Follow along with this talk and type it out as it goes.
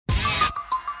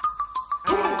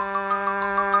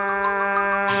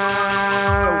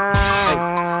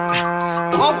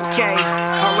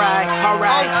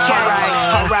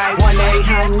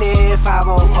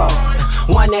1-800-504.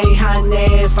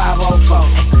 1-800-504.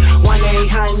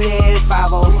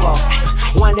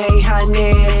 1-800-504.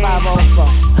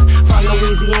 1-800-504. From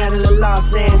Louisiana to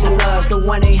Los Angeles, the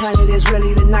 1-800 is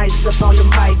really the nicest up on the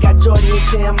mic. Got Jordan and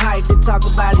Tim hype to talk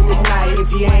about it tonight.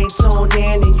 If you ain't tuned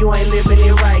in and you ain't living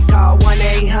it right, call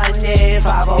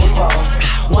 1-800-504.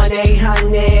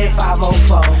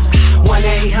 1-800-504.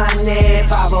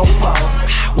 1-800-504.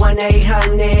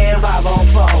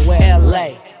 1-800-504. We're LA.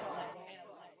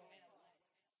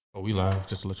 Oh, we live,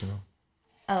 just to let you know.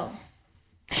 Oh.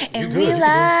 And we live.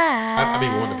 I be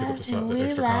wanting to pick up the extra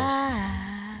conversation.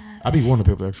 I be wanting to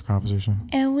pick up the extra conversation.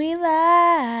 And we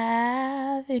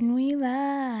live, and we live,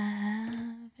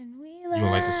 and we live. You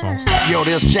don't like the song? Yo,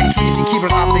 this check easy, keep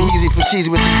it off the easy for sheezy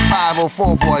with the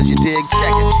 504 boys, you dig?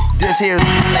 Check it. This here is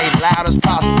played loud as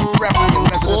possible, prevalent in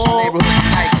residential neighborhoods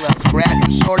and nightclubs. Grab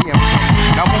your shorty and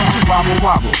now won't you wobble,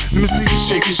 wobble? Let me see you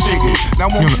shake it, shake it. Now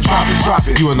won't you drop it, drop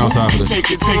it? You were outside for this. Take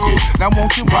it, take it. Now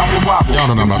won't you wobble, wobble? Y'all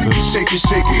don't know about this. Shake it,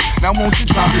 shake it. Now won't you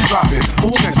drop it, drop it?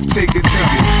 Ooh, take it, take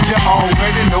it. You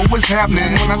already know what's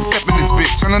happening when I step in this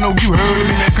bitch. And I know you heard of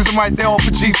me, cause I'm right there off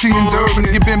of GT and Durban.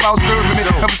 You been about serving it.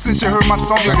 Ever since you heard my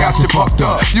song, you got shit fucked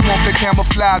up. You want that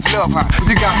camouflage love, huh?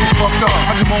 You got me fucked up.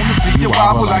 I just wanna see you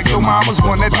wobble like your mama's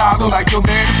won that title, like your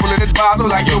daddy full of that bottle,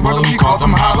 like your brother, we call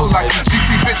them hollow, like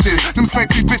GT bitches, them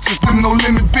saintly bitches, them no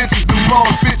limit bitches, them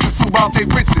boss bitches who bout they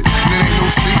riches. And it ain't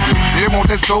no secret. They want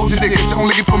that soldier dick. You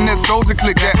only get from that soldier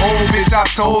click. That old bitch I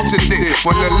told you dick.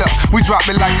 Well, look, we drop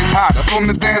it like it's hotter. From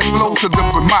the dance floor to the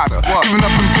Ramada. Giving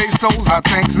up them pesos, I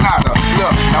think's nada.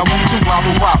 Look, now won't you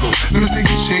wobble, wobble? Let me see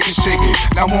you shake it, shake it.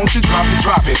 Now won't you drop it,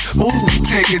 drop it? Ooh,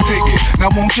 take it, take it. Now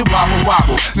won't you wobble,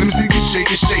 wobble? Let me see you shake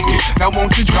it, shake it. Now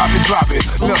won't you drop it, drop it?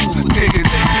 Look, take it.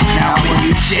 Now when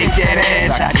you shake that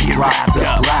ass, I get wrapped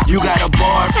up. You got a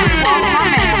boyfriend, every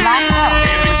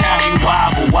time you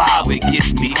wobble, wobble, it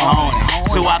gets me on it.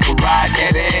 So I could ride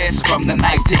that ass from the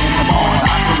night till the morning.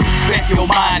 I could respect your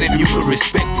mind if you could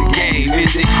respect the game.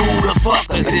 Is it cool to fuck,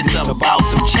 cause this about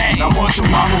some change? Now won't you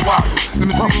wobble, wobble? Let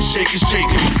me see you shake it, shake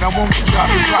it. Now won't you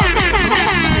drop it, drop it?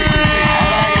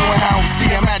 When I don't see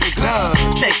him at the club,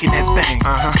 shaking that thing.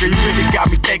 Girl, you really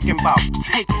got me thinking about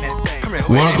taking that thing.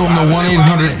 Welcome to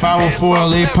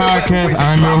 1-800-504-LA podcast.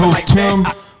 I'm your host, Tim.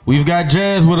 We've got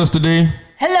Jazz with us today.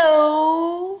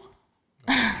 Hello.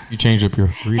 You changed up your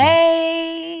greeting.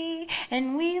 Hey,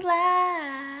 and we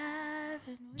live.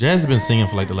 Jazz has been singing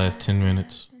for like the last 10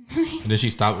 minutes. And then she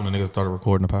stopped when the niggas started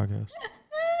recording the podcast.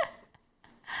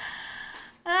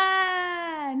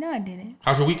 No, I didn't.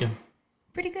 How's your weekend?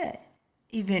 Pretty good.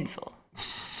 Eventful.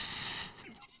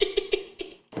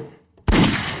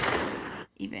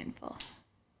 Eventful.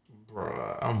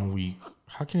 Bruh, I'm weak.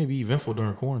 How can it be eventful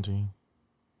during quarantine?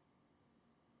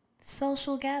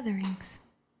 Social gatherings.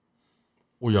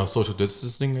 Were y'all social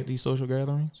distancing at these social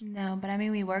gatherings? No, but I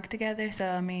mean, we work together, so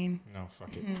I mean... No,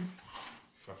 fuck it.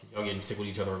 Fuck it. Y'all getting sick with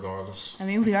each other regardless. I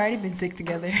mean, we already been sick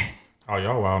together. Oh,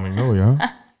 y'all wild. I mean, no, y'all.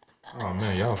 Oh,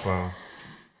 man, y'all foul.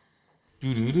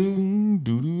 Do-do-do,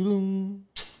 do-do-do.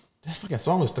 That fucking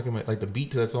song is stuck in my... Like, the beat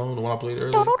to that song, the one I played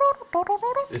earlier.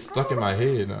 It's stuck in my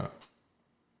head now.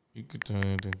 You could...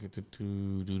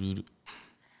 Do-do-do.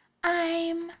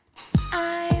 I'm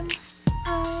Hey.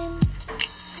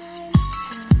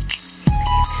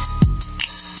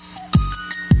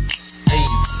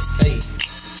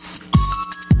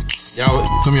 Y'all,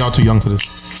 some of y'all too young for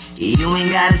this. You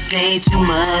ain't gotta say too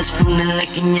much from the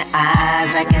look in your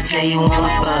eyes. I can tell you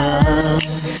wanna fuck.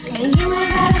 And you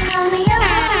ain't gotta call me up.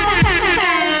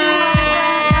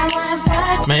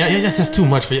 Man, y'all that's too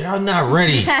much for y'all. Not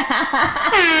ready.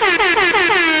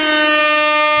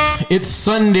 It's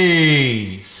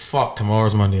Sunday. Fuck,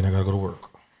 tomorrow's Monday and I gotta go to work.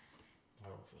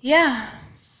 Yeah.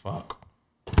 Fuck.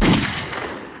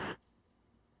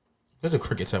 There's a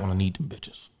crickets at when I need them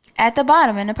bitches. At the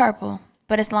bottom in the purple,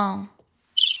 but it's long.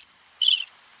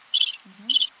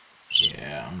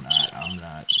 Yeah, I'm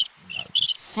not.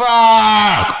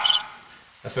 Fuck!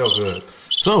 That felt good.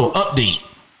 So, update.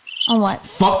 On what?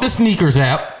 Fuck the sneakers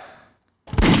app.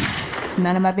 It's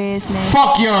none of my business.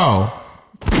 Fuck y'all.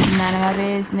 It's none of my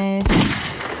business.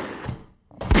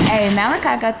 Hey,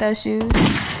 Malachi got those shoes.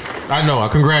 I know, I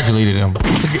congratulated him.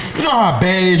 You know how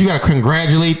bad it is? You gotta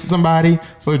congratulate somebody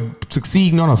for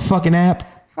succeeding on a fucking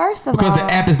app? First of all, because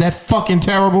the app is that fucking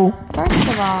terrible. First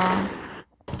of all,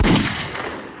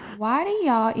 why do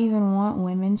y'all even want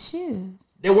women's shoes?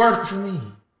 They worked for me.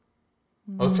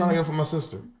 I was trying to get them for my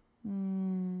sister.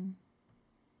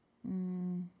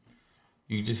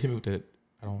 You just hit me with that.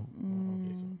 I don't.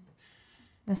 Okay, so.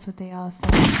 That's what they all say.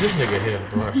 This nigga here,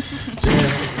 bro. Jazz,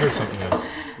 heard something else.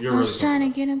 I was trying to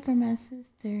get them for my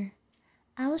sister.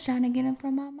 I was trying to get them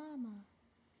from my mama.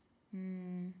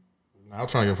 I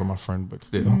was trying to get it from my friend, but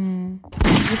still.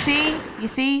 You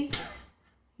see?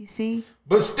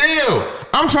 But still,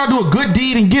 I'm trying to do a good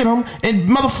deed and get them, and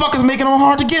motherfuckers making them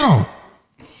hard to get them.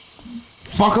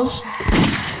 Fuckers.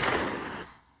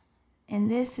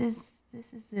 And this is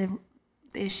the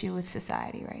issue with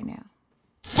society right now.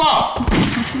 Fuck.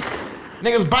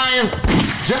 Niggas buying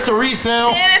just to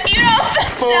resell Damn, if you don't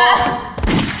for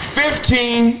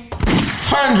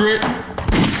 $1,500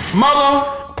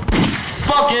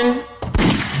 motherfucking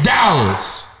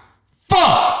dollars.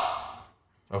 Fuck.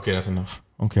 Okay, that's enough.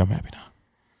 Okay, I'm happy now.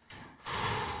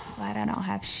 Glad I don't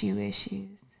have shoe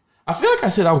issues. I feel like I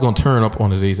said I was going to turn up on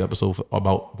today's episode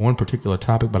about one particular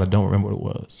topic, but I don't remember what it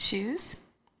was. Shoes?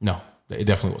 No, it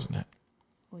definitely wasn't that.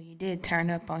 Well, you did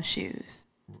turn up on shoes.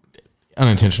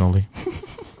 Unintentionally.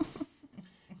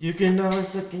 You can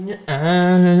always look in your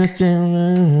eyes.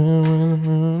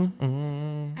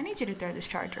 I need you to throw this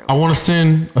charger I away. want to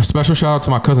send a special shout out to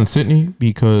my cousin Sydney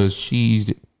because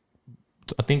I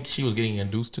think she was getting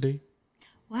induced today.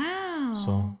 Wow.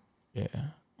 So, yeah.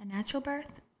 A natural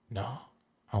birth? No,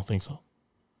 I don't think so.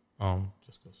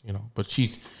 Just because, but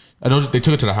I know they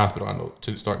took her to the hospital, I know,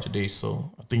 to start today.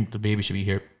 So I think the baby should be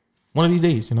here one of these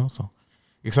days, so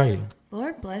exciting.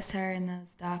 Lord bless her and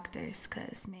those doctors,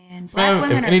 because, man, black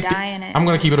women are dying. I'm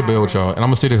going to keep it a bill with y'all, and I'm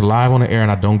going to say this live on the air, and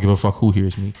I don't give a fuck who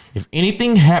hears me. If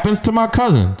anything happens to my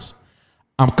cousins,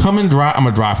 I'm going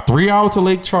to drive 3 hours to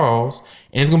Lake Charles,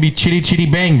 and it's going to be chitty chitty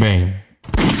bang bang.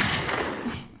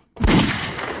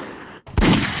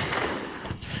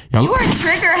 You are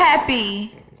trigger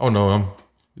happy. Oh, no.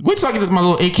 Wait till I get my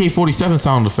little AK-47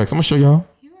 sound effects. I'm going to show y'all.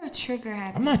 You are trigger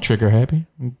happy. I'm not trigger happy.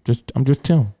 I'm just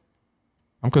Tim.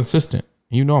 I'm consistent.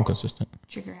 You know I'm consistent.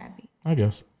 Trigger happy. I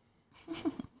guess.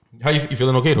 How you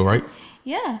feeling? Okay though, right?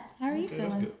 Yeah. How are you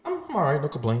feeling? I'm all right. No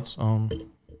complaints.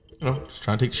 Just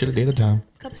trying to take shit a day at a time.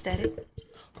 Cup static.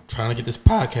 I'm trying to get this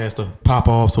podcast to pop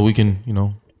off so we can,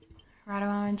 Ride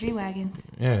around in G-Wagons.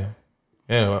 Yeah.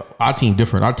 Yeah. Our team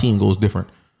different. Our team goes different.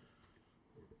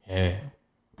 Yeah.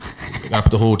 Gotta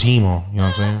put the whole team on. You know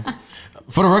what I'm saying?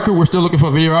 For the record, we're still looking for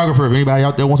a videographer. If anybody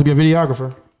out there wants to be a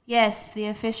videographer. Yes, the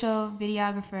official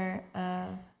videographer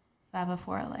of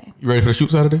 504 LA. You ready for the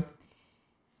shoot Saturday?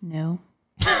 No.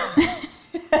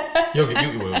 You will be.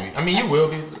 I mean, you will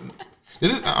be.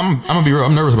 I'm gonna be real.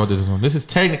 I'm nervous about this one. This is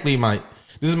technically the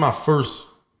first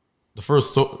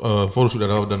photo shoot that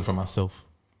I've ever done for myself.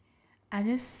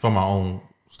 For my own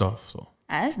stuff. So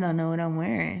I just don't know what I'm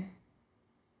wearing.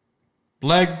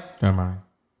 Black. Never mind.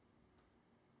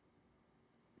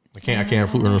 I can't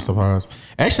fool with no surprise.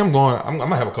 Actually, I'm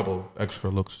gonna have a couple extra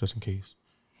looks just in case.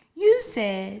 You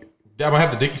said. Yeah, I'm gonna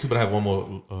have the Dickie suit, but I have one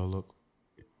more look.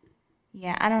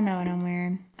 Yeah, I don't know what I'm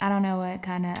wearing. I don't know what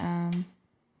kind of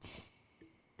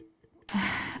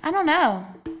I don't know.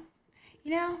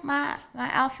 My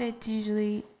outfits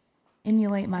usually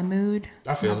emulate my mood,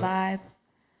 I feel my vibe.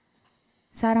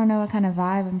 So I don't know what kind of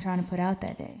vibe I'm trying to put out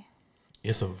that day.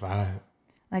 It's a vibe.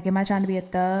 Like, am I trying to be a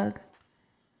thug?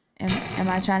 Am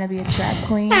I trying to be a trap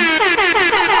queen?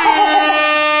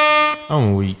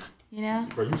 I'm weak.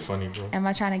 Bro, you funny, bro. Am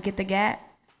I trying to get the gat?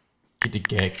 Get the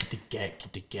gat.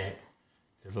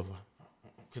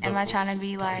 Am I trying to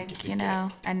be like, a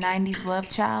 90s love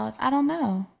child? I don't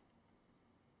know.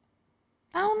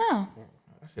 I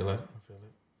feel it.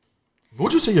 What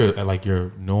would you say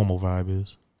your normal vibe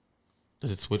is?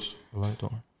 Does it switch a lot?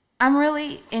 I'm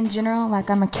really, in general, like,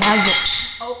 I'm a casual.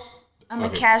 I'm a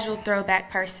casual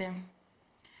throwback person.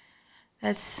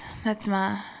 That's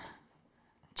my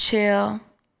chill,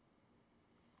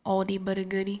 oldie but a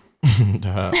goodie.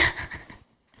 I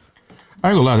ain't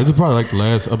gonna lie, this is probably like the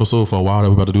last episode for a while that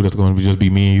we're about to do that's going to just be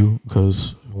me and you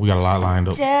because we got a lot lined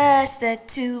up. Just the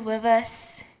two of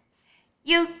us.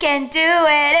 You can do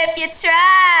it if you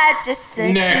try. Just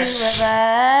the two of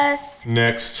us.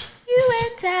 Next. You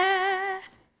and I.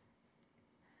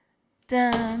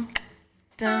 Dun,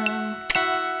 dun,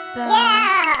 dun.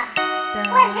 Yeah. Dun.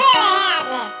 What's really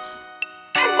happening?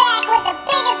 I'm back with the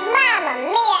biggest mama,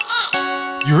 Mia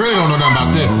X. You really don't know nothing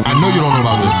about this. I know you don't know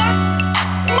about this.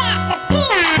 Master P.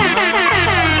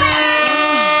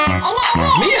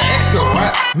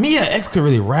 Mia X could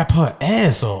really rap her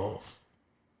ass off.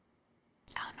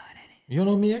 I don't know what that is. You don't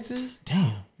know who Mia X is?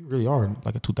 Damn, you really are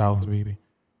like a 2000s baby.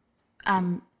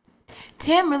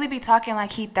 Tim really be talking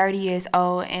like he 30 years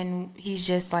old and he's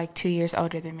just like 2 years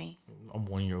older than me. I'm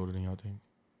 1 year older than you, I think.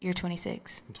 You're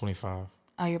 26. I'm 25.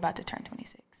 Oh, you're about to turn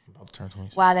 26. I'm about to turn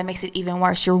 26. Wow, that makes it even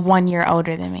worse. You're 1 year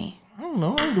older than me. I don't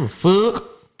know. I don't give a fuck.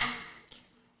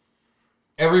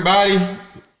 Everybody,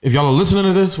 if y'all are listening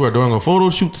to this, we're doing a photo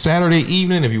shoot Saturday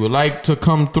evening. If you would like to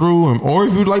come through, or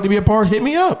if you'd like to be a part, hit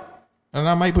me up, and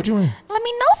I might put you in. Let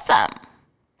me know some.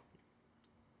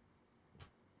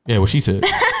 Yeah, what she said.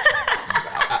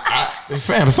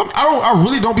 Fam, I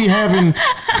really don't be having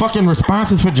fucking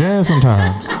responses for jazz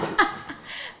sometimes.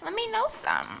 Let me know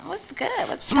some. What's good?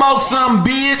 What's Smoke poppin'? some,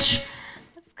 bitch.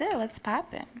 What's good? What's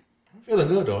popping? I'm feeling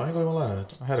good though. I ain't gonna lie.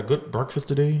 I had a good breakfast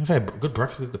today. I've had good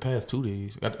breakfasts the past 2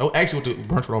 days. I actually went to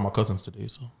brunch with all my cousins today.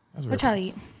 So that's what y'all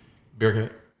eat?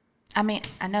 Bearcat. I mean,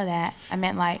 I know that. I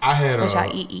meant like what y'all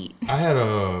eat. I had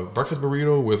a breakfast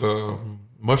burrito with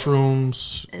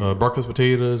mushrooms, breakfast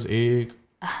potatoes, egg.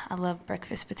 I love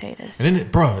breakfast potatoes. And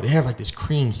then, they have like this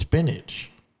cream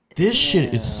spinach. This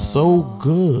shit is so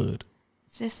good.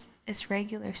 It's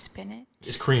regular spinach.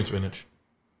 It's cream spinach.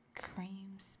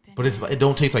 Cream spinach. But it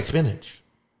don't taste like spinach.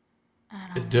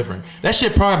 It's different. That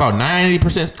shit probably about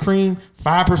 90% cream,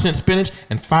 5% spinach,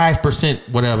 and 5%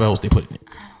 whatever else they put in it.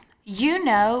 You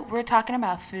know, we're talking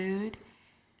about food.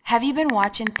 Have you been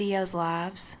watching Theo's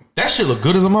lives? That shit look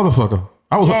good as a motherfucker.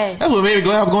 Yes. That's what made me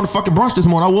glad I was going to fucking brunch this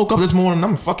morning. I woke up this morning and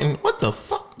I'm fucking, what the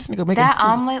fuck? This nigga making that food.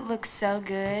 omelet looks so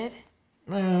good.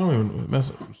 Man, I don't even mess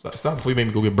up. Stop before you make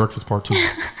me go get breakfast part 2.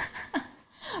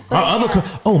 my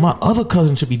other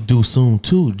cousin should be due soon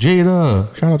too.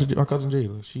 Jada. Shout out to our cousin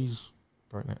Jada. She's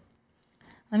pregnant.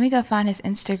 Let me go find his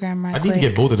Instagram right quick. I need to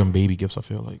get both of them baby gifts, I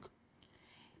feel like.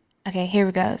 Okay, here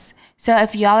it goes. So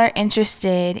if y'all are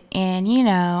interested in,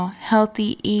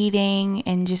 healthy eating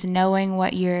and just knowing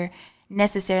what you're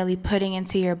necessarily putting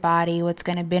into your body, what's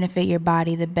going to benefit your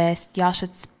body the best, y'all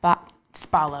should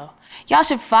follow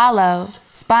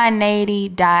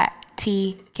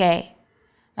Spontaneity.tk.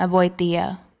 My boy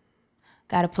Theo.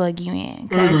 Gotta plug you in. He's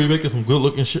gonna be making some good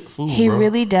looking shit food. He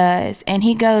really does. And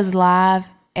he goes live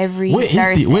every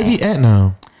Thursday. Where's he at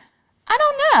now? I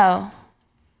don't know.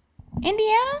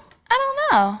 Indiana? I don't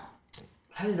know.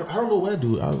 I don't know where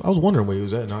dude. I was wondering where he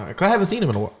was at now. Cause I haven't seen him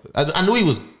in a while. I knew he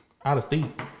was out of state.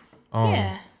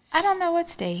 Yeah. I don't know what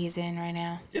state he's in right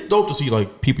now. It's dope to see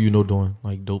like people doing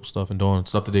like dope stuff and doing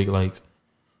stuff that they like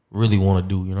really want to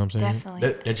do. You know what I'm saying?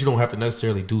 Definitely. That you don't have to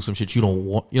necessarily do some shit you don't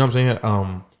want. You know what I'm saying?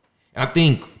 And I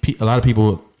think a lot of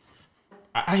people.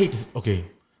 I hate this. Okay,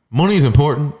 money is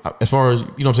important as far as you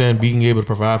know what I'm saying, being able to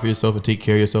provide for yourself and take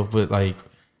care of yourself. But like,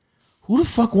 who the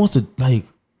fuck wants to like?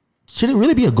 Should it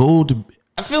really be a goal to?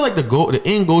 I feel like the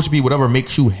end goal should be whatever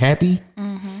makes you happy. Mm-hmm. You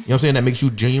know what I'm saying? That makes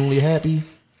you genuinely happy.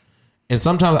 And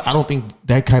sometimes I don't think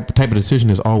that type of decision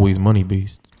is always money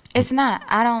based. It's not.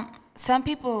 Some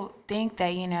people think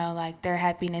that, like their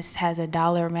happiness has a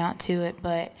dollar amount to it,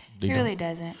 but it really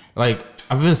doesn't. Like,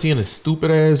 I've been seeing this stupid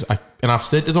ass, and I've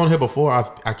said this on here before,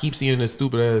 I keep seeing this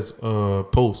stupid ass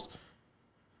post.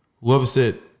 Whoever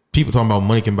said people talking about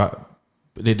money can buy,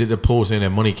 they did a post saying that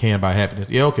money can buy happiness.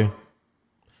 Yeah, okay.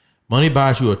 Money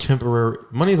buys you a temporary,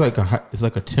 money is like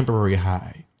a temporary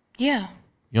high. Yeah.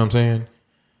 You know what I'm saying?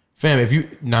 Fam, if you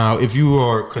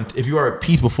are at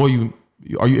peace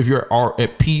if you're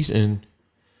at peace, and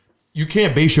you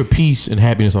can't base your peace and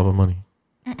happiness off of money.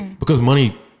 Mm-mm. Because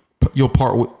money, you'll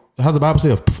part with. How's the Bible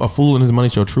say? A fool and his money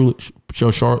shall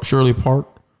surely part.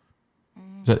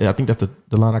 I think that's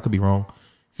the line. I could be wrong.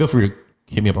 Feel free to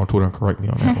hit me up on Twitter and correct me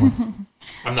on that one.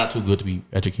 I'm not too good to be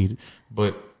educated,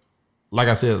 but like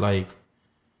I said, like,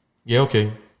 yeah,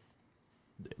 okay.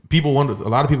 People wonder. A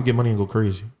lot of people get money and go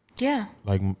crazy. Yeah.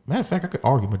 Like, matter of fact, I could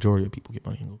argue majority of people get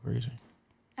money and go crazy.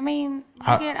 I mean,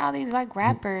 you get all these like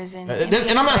rappers and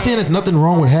I'm not saying there's nothing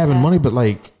wrong with having money, but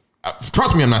like,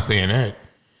 trust me, I'm not saying that.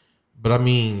 But I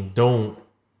mean,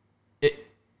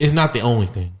 it's not the only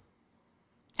thing.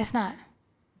 It's not.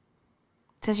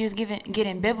 Since you was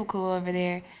getting biblical over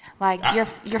there, like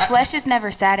your flesh is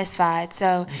never satisfied.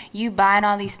 So you buying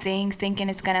all these things, thinking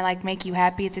it's gonna like make you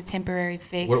happy. It's a temporary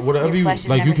fix. Whatever your flesh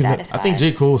is never satisfied. I think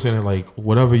J. Cole saying that like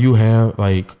whatever you have,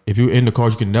 like if you're in the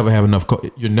cars, you can never have enough.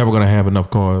 You're never gonna have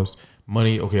enough cars,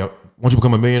 money. Okay, once you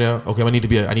become a millionaire, okay, I need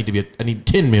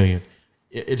 10 million.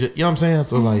 It just, you know what I'm saying?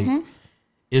 So like,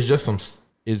 it's just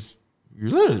you're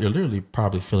literally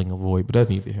probably filling a void, but that's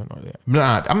neither here nor there.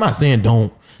 I'm not saying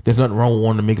don't. There's nothing wrong with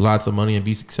wanting to make lots of money and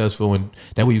be successful, and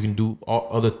that way you can do all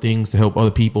other things to help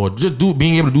other people, or just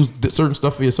being able to do certain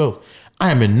stuff for yourself. I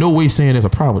am in no way saying there's a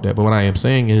problem with that, but what I am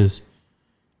saying is,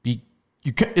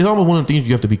 it's almost one of the things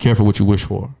you have to be careful what you wish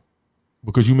for,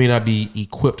 because you may not be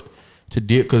equipped to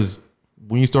deal. Because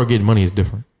when you start getting money, it's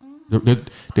different.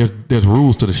 There's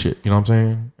rules to the shit. You know what I'm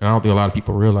saying? And I don't think a lot of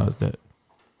people realize that.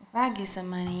 If I get some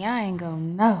money, I ain't gonna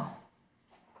know.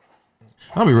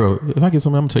 I'll be real. If I get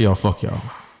something, I'm gonna tell y'all, fuck y'all.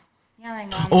 Y'all ain't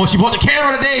gonna know. She bought the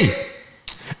camera today.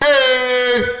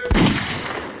 Hey.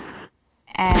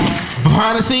 And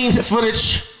behind the scenes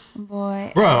footage.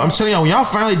 Boy. Bro, I'm telling y'all, when y'all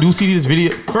finally do see this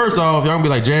video, first off, y'all gonna be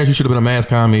like, Jazz, you should have been a mass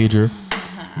comm major.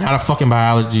 Not a fucking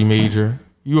biology major.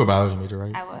 You were a biology major,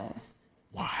 right? I was.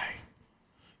 Why?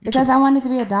 Because I wanted to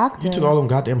be a doctor. You took all them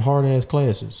goddamn hard ass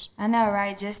classes. I know,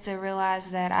 right? Just to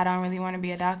realize that I don't really want to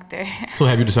be a doctor. So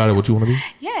have you decided what you want to be?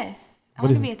 Yes. I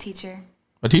want to be a teacher.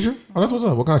 A teacher? Oh, that's what's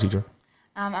up. What kind of teacher?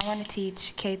 I want to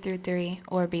teach K through 3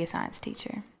 or be a science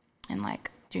teacher in like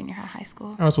junior high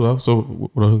school. Oh, that's what's up. So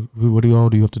what do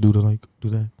you have to do to like do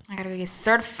that? I gotta go get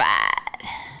certified.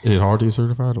 Is it hard to get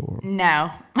certified or?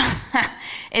 No.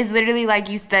 It's literally like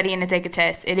you studying to take a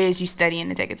test. It is you studying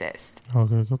to take a test.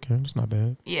 Okay, that's not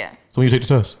bad. Yeah. So when you take the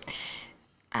test?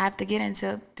 I have to get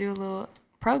into do a little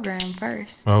program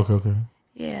first. Oh, okay.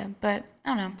 Yeah, but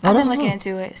I don't know. I've been looking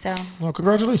into it, so. Well,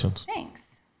 congratulations.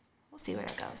 Thanks. We'll see where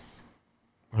that goes.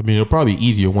 I mean, it'll probably be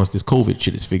easier once this COVID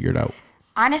shit is figured out.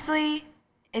 Honestly,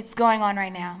 it's going on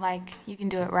right now. Like, you can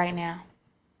do it right now.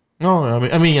 No,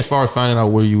 I mean, as far as finding out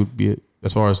where you would be,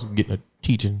 as far as getting a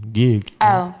teaching gig.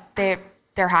 Oh, they're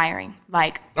hiring.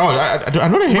 Like, I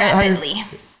know they rapidly.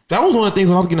 That was one of the things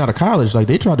when I was getting out of college. Like,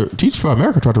 they tried to Teach for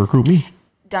America tried to recruit me.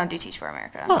 Don't do Teach for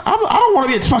America. No, I don't want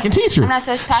to be a fucking teacher. I'm not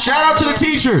just talking. Shout out to the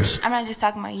teachers. I'm not just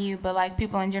talking about you, but like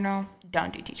people in general.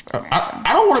 Don't do Teach for America.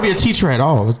 I don't want to be a teacher at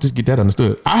all. Let's just get that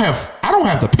understood. I don't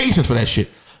have the patience for that shit.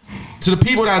 To the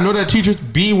people that I know that are teachers,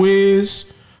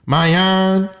 B-Wiz,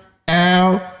 Mayan,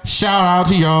 Al, shout out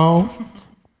to y'all.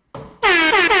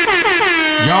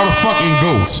 Y'all the fucking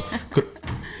goats.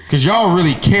 Cause y'all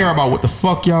really care about what the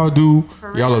fuck y'all do.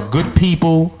 Y'all are good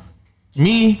people.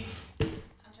 Me,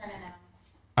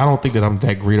 I don't think that I'm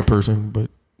that great a person, but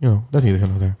you know, that's neither here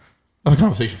nor there. That's a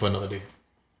conversation for another day.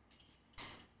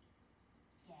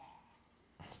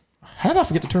 How did I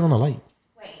forget to turn on the light?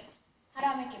 Wait, how do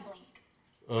I make it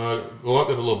blink? Go up,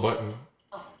 there's a little button.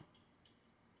 Oh.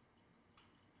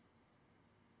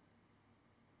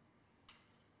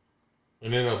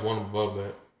 And then there's one above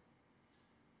that.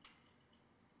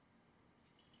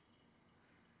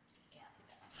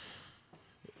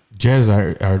 Jazz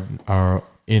is our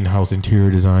in-house interior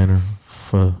designer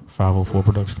for 504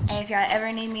 Productions. And if y'all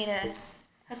ever need me to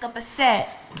hook up a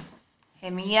set,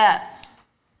 hit me up.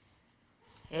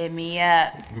 Hit me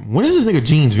up. When is this nigga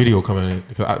Gene's video coming out?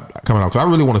 Because I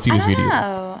really want to see this video.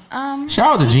 Shout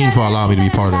out to Gene for allowing me to be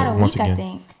part of it once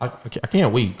again. I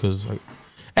can't wait because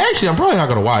actually I'm probably not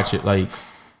gonna watch it. Like,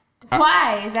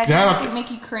 why? Is that gonna make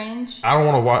you cringe? I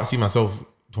don't want to see myself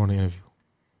during the interview.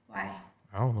 Why?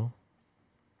 I don't know.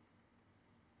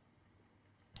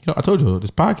 You know, I told you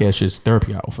this podcast shit is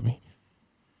therapy hour for me.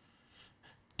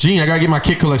 Gene, I gotta get my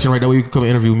kit collection right. That way you can come and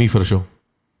interview me for the show.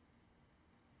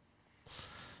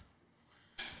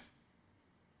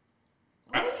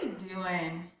 What are you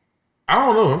doing? I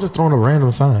don't know. I'm just throwing up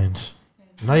random signs.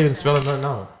 Okay, not even spelling nothing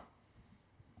out.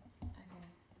 Okay.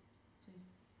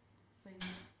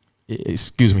 Please.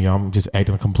 Excuse me, y'all. I'm just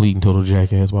acting a complete and total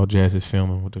jackass while Jazz is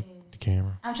filming with the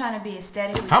camera. I'm trying to be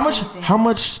aesthetically pleasing. How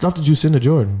much stuff did you send to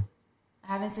Jordan?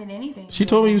 I haven't sent anything. She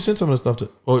told me you sent some of the stuff to.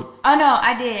 Oh no,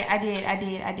 I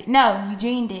did. No,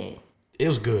 Eugene did. It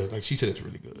was good. Like she said, it's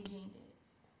really good. Eugene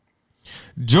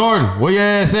did. Jordan, where your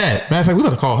ass at? Matter of fact, we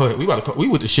about to call her. We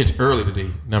went to shits early today.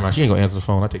 Never mind, she ain't gonna answer the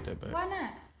phone. I take that back. Why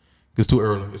not? It's too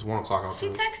early. It's 1 o'clock out. She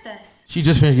texted us. She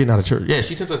just finished getting out of church. Yeah,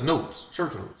 she sent us notes,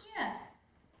 church notes.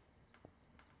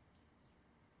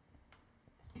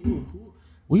 Yeah.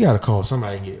 We gotta call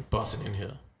somebody and get it busting in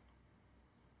here.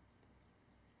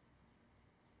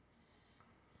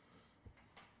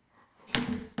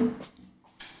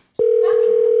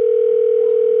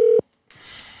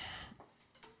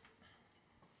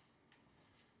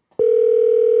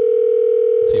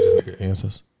 See if this nigga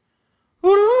answers.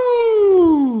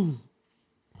 Woo-doo!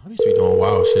 I used to be doing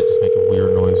wild shit, just making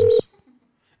weird noises.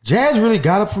 Jazz really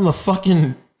got up from the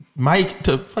fucking mic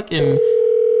to fucking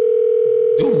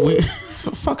do weird.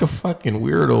 Fucking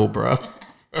weirdo, bro.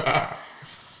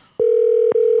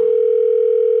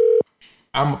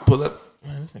 I'm gonna pull up.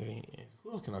 Man, this nigga ain't.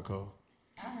 Who else can I call?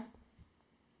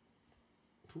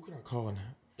 Who can I call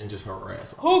and just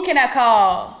harass? Who can I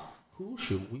call? Who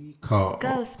should we call?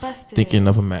 Ghostbusters. Thinking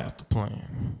of a master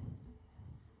plan.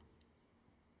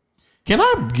 Can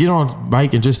I get on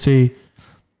mic and just say,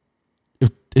 if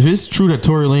it's true that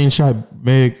Tory Lanez shot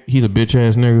Meg, he's a bitch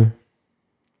ass nigga?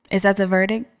 Is that the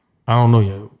verdict? I don't know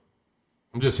yet.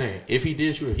 I'm just saying, if he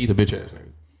did shoot her, he's a bitch ass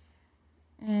nigga.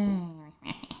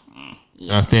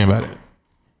 Yeah. I stand by that.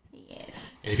 Yes.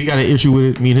 And if he got an issue with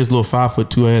it, me and his little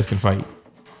 5'2" ass can fight.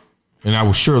 And I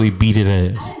will surely beat his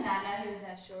ass. I did not know he was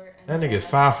that short. That nigga is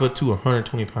 5'2",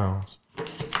 120 pounds.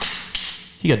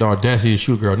 He got the audacity to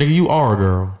shoot a girl. Nigga, you are a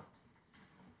girl.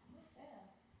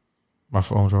 My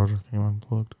phone charger came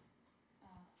unplugged.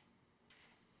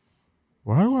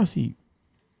 Why do I see?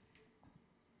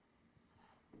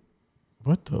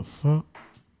 What the fuck?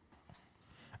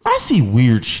 I see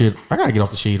weird shit. I gotta get off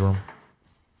the shade room.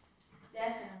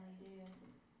 Definitely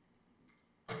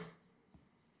do.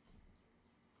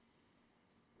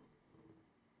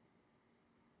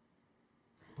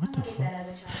 What the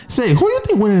fuck? Say, who you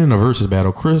think winning in a versus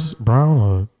battle? Chris Brown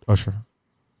or Usher?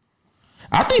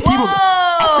 I think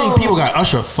people got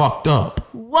Usher fucked up.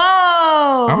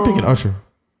 Whoa! I'm picking Usher.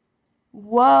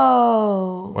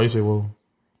 Whoa! Why you say whoa?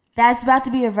 That's about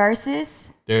to be a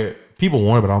versus. People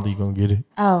want it, but I don't think you're gonna get it.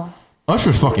 Oh,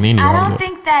 Usher's fucking anybody. I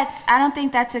don't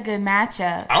think that's a good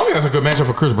matchup. I don't think that's a good matchup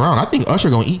for Chris Brown. I think Usher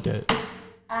gonna eat that.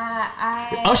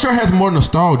 Usher has more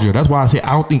nostalgia. That's why I say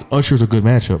I don't think Usher's a good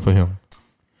matchup for him.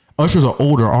 Usher's an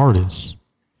older artist.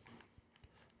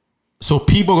 So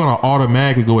people are gonna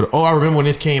automatically go with, oh, I remember when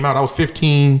this came out. I was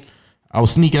 15. I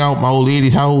was sneaking out my old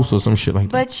lady's house or some shit like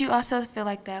that. But you also feel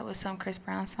like that with some Chris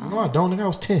Brown songs. No, I don't think I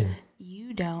was 10.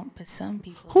 You don't, but some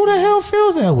people. Who the hell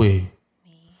feels that way?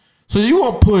 Me. So you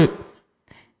gonna put?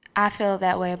 I feel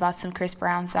that way about some Chris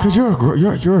Brown songs. Cause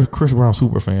you're a Chris Brown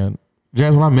super fan.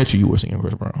 Jazz, when I met you, you were singing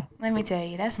Chris Brown. Let me tell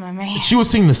you, that's my man. She was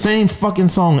singing the same fucking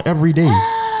song every day.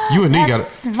 You and Nigga got it.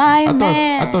 That's my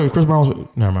man. I thought Chris Brown was.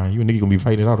 Never mind. You and Nigga gonna be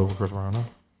fighting it out over Chris Brown, huh?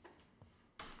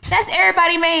 That's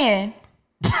everybody, man.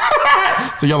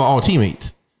 So y'all are all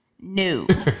teammates. No.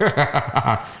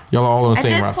 Y'all are all on the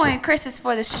same roster. At this point, Chris is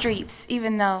for the streets,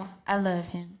 even though I love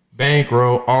him.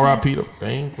 Bankroll, R.I.P. to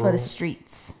Bankroll. For the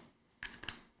streets.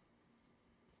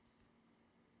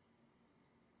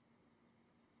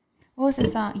 What was the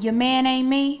song? Your Man Ain't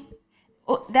Me?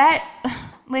 Oh,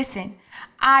 listen,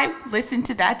 I listened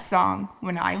to that song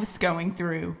when I was going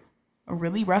through a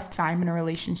really rough time in a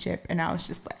relationship, and I was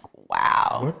just like,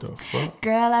 wow. What the fuck?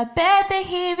 Girl, I bet that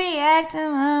he be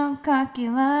acting all cocky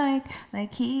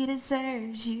like he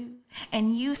deserves you.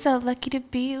 And you so lucky to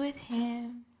be with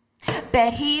him.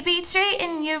 Bet he be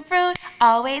treating you rude,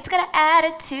 always got an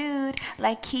attitude,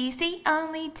 like he's the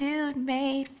only dude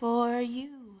made for you.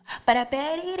 But I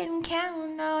bet he didn't count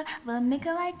on a little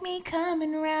nigga like me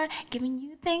coming around, giving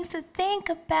you things to think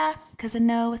about, cause I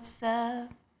know what's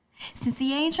up. Since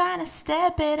he ain't trying to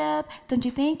step it up, don't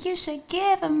you think you should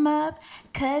give him up?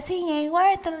 Cause he ain't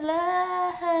worth the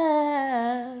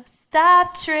love.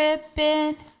 Stop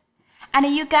tripping. I know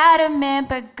you got a man,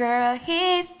 but girl,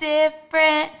 he's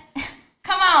different.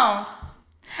 Come on.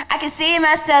 I can see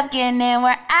myself getting in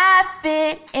where I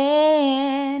fit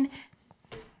in.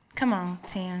 Come on,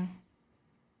 Tan.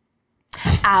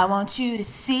 I want you to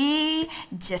see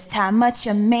just how much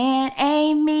a man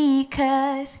ain't me,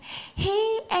 cause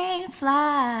he ain't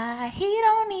fly, he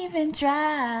don't even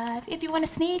drive. If you wanna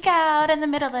sneak out in the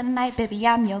middle of the night, baby,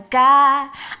 I'm your guy.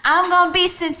 I'm gonna be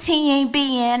since he ain't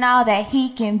being all that he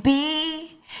can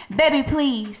be. Baby,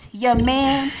 please, your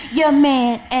man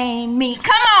ain't me.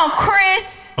 Come on,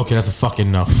 Chris. Okay, that's a fucking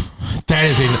enough. That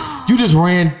is enough. You just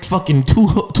ran fucking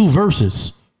two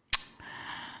verses.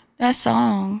 That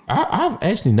song. I've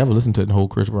actually never listened to the whole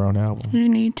Chris Brown album. You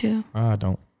need to. I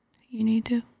don't. You need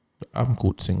to. I'm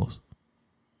cool with singles.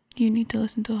 You need to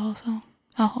listen to a whole song,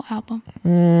 a whole album.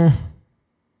 No,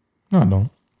 I don't.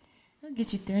 It'll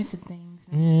get you through some things,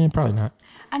 man. Yeah, probably not.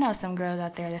 I know some girls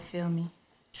out there that feel me.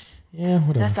 Yeah,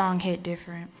 whatever. That song hit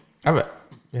different. No.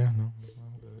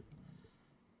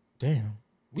 Damn.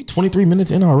 We 23 minutes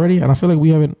in already, and I feel like we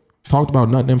haven't talked about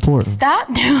nothing important.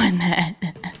 Stop doing that.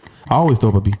 I always throw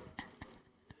up a beat.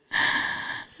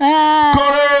 Cody!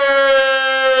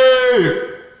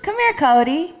 Come here,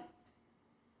 Cody.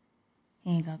 He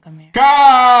ain't gonna come here.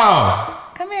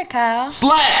 Kyle! Come here, Kyle.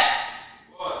 Slap!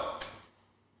 What?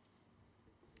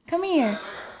 Come here.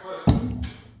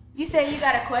 You said you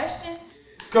got a question?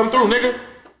 Come through, nigga.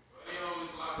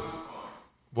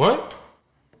 What?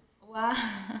 Why?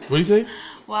 What do you say?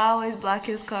 Why always block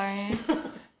his car in?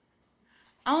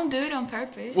 I don't do it on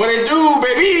purpose. What it do,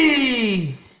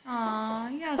 baby? Aw,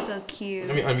 y'all so cute.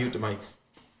 Let me unmute the mics.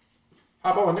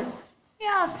 Hop on, nigga.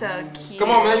 Y'all so cute. Come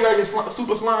on, man. You gotta get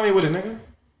super slimy with it, nigga.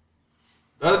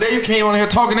 The other day you came on here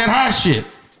talking that hot shit.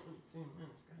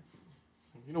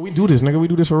 You know, we do this, nigga. We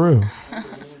do this for real.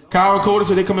 Kyle and Cody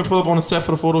said they come and pull up on the set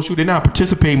for the photo shoot. They're not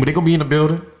participating, but they gonna be in the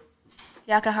building.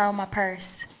 Y'all can hold my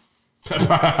purse. You wish.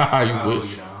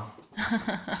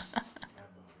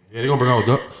 Yeah, they gonna bring out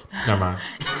the. Never mind.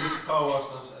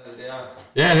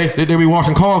 Yeah, they be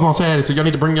washing cars on Saturday, so y'all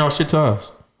need to bring y'all shit to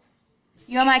us.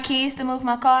 You want my keys to move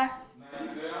my car?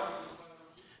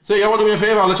 Say, y'all want to do me a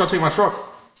favor? I'll let y'all take my truck.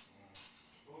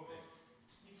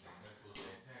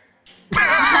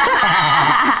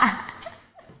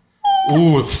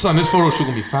 Ooh, son, this photo shoot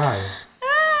gonna be fire.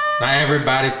 Now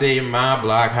everybody say my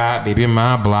block hot, baby.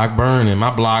 My block burning.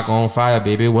 My block on fire,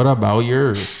 baby. What about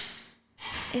yours?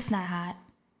 It's not hot.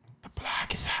 The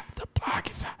block is hot. The block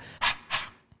is hot. Hot, hot.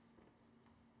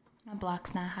 My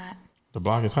block's not hot. The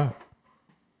block is hot.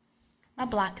 My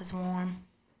block is warm.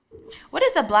 What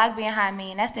does the block being hot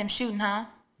mean? That's them shooting, huh?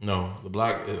 No, the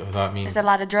block hot means. Is there a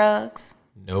lot of drugs?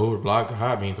 No, the block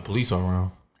hot means the police are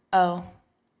around. Oh,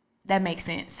 that makes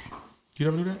sense. You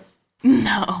never knew that?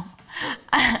 No.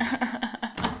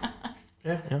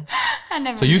 Yeah. I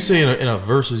never. So you say in a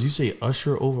verses, you say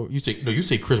Usher over. You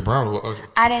say Chris Brown over Usher.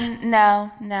 I didn't.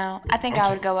 No. I think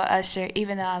I would go with Usher,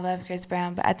 even though I love Chris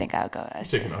Brown. But I think I would go with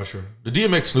Usher. Taking Usher. The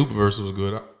DMX Snoop verse was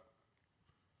good.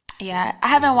 Yeah, I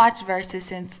haven't watched verses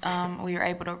since we were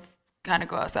able to kind of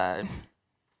go outside.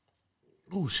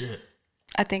 Oh shit.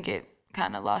 I think it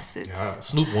kind of lost its. Yeah,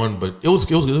 Snoop won, but it was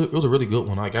a really good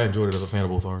one. Like I enjoyed it as a fan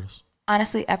of both artists.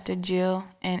 Honestly, after Jill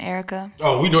and Erica.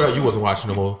 Oh, we know that you wasn't watching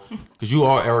them all because you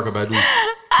are Erykah Badu's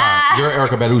child. You're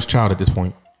Erykah Badu's child at this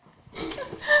point.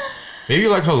 Maybe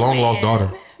you're like her long lost daughter.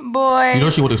 Boy. You know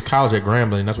she went to college at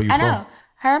Grambling. That's where you're from. I know.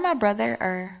 Her and my brother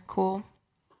are cool.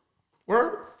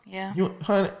 Word? Yeah.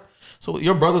 So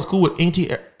your brother's cool with Auntie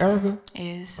Erica?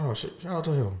 Is. Oh shit! Shout out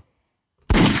to him.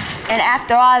 And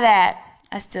after all that,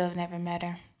 I still have never met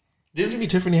her. Didn't you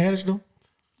meet Tiffany Haddish though?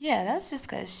 Yeah, that's just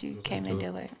because she came to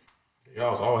Dillard. Yeah,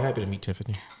 I was all happy to meet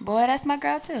Tiffany. Boy, that's my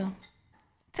girl too.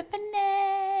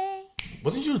 Tiffany.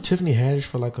 Wasn't you Tiffany Haddish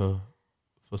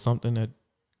for something that?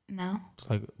 No.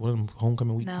 Like one of them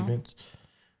homecoming week No. events?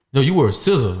 No, you were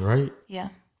SZA, right? Yeah.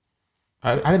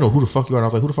 I didn't know who the fuck you are. I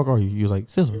was like, who the fuck are you? You was like,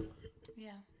 SZA.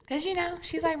 Yeah. Because,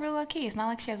 she's like real low key. It's not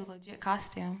like she has a legit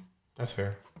costume. That's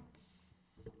fair.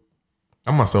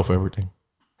 I'm myself for everything.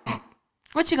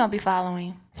 What you gonna be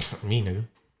following? Me, nigga.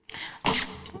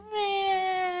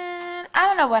 Man, I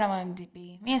don't know what I want to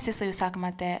be. Me and Cicely was talking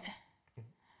about that.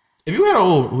 If you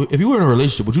were in a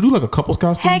relationship, would you do like a couple's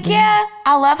costume? Heck yeah.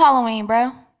 I love Halloween,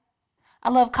 bro. I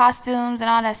love costumes and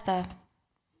all that stuff.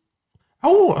 I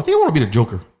think I want to be the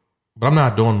Joker. But I'm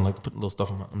not doing like putting little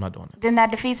stuff on I'm not doing that. Then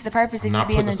that defeats the purpose of you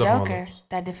being the Joker.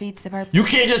 That defeats the purpose. You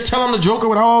can't just tell I'm the Joker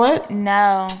with all that?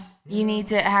 No. You need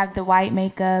to have the white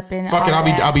makeup and fuck all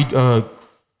it, that. I'll be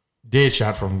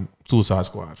Deadshot from Suicide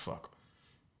Squad. Fuck.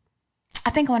 I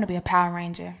think I want to be a Power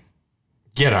Ranger.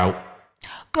 Get out.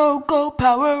 Go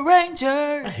Power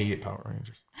Ranger. I hated Power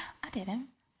Rangers. I didn't.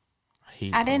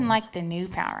 I didn't like the new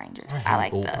Power Rangers. I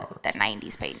like the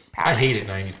 90s Power Rangers. I hated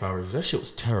 90s Power Rangers. That shit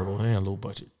was terrible. They had low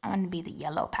budget. I want to be the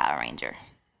yellow Power Ranger.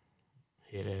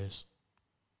 It is.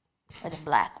 Or the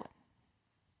black one.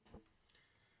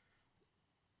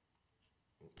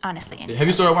 Honestly. Anyway. Have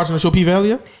you started watching the show P-Valley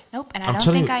yet? Nope, and I don't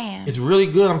think I am. It's really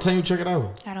good. I'm telling you, check it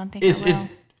out. I don't think I will.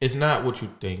 It's not what you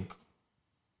think.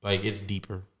 Like, it's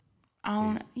deeper.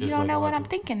 You don't know what I'm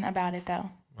thinking about it,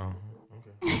 though. Oh,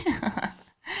 okay.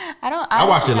 I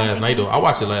watched it last night, though. I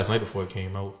watched it last night before it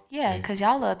came out. Yeah, because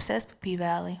y'all are obsessed with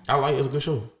P-Valley. I like it. It's a good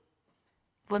show.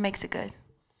 What makes it good?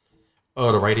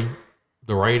 The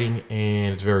writing,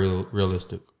 and it's very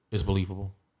realistic. It's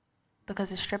believable.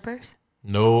 Because of strippers?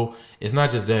 No, it's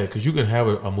not just that. Because you can have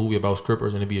a movie about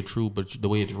strippers and it be a true, but the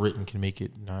way it's written can make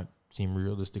it not seem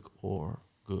realistic or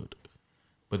good.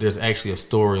 But there's actually a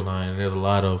storyline, and there's a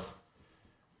lot of.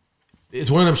 It's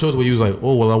one of them shows where you was like,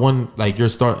 oh well, I won like your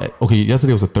start. Okay,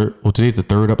 yesterday was the third. Well, today's the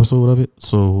third episode of it.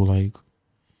 So like,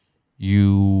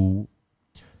 you're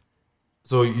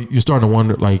starting to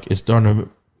wonder. Like, it's starting to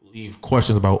leave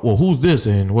questions about, well, who's this,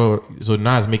 and well, so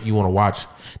now it's making you want to watch.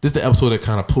 This is the episode that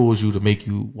kind of pulls you to make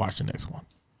you watch the next one.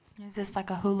 Is this like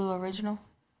a Hulu original?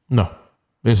 No,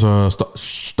 it's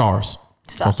Stars.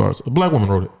 A black woman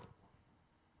wrote it.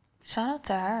 Shout out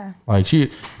to her. Like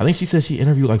I think she said she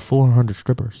interviewed like 400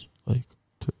 strippers, like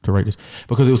to write this,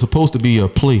 because it was supposed to be a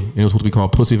play. It was supposed to be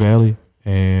called Pussy Valley,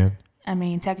 and I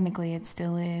mean, technically, it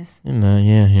still is.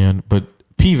 Yeah, but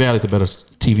P-Valley's a better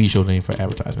TV show name for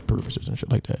advertisement purposes and shit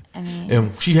like that. I mean,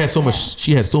 and she had so much.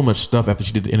 She had so much stuff after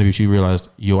she did the interview. She realized,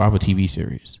 yo, I have a TV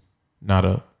series, not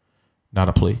a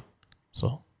play.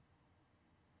 So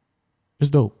it's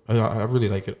dope. I really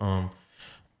like it.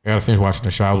 I gotta finish watching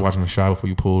The Chi. I was watching The Chi before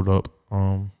you pulled up.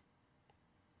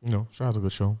 Chi's a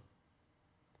good show.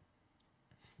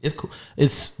 It's cool.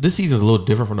 This season's a little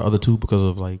different from the other two because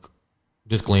of like,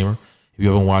 disclaimer, if you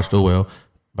haven't watched OL,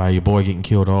 by your boy getting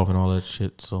killed off and all that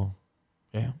shit. So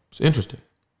yeah, it's interesting.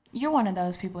 You're one of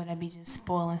those people that be just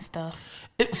spoiling stuff.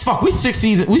 We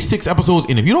 6 episodes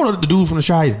in. If you don't know the dude from The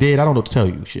Chi is dead, I don't know what to tell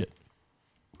you. Shit.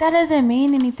 That doesn't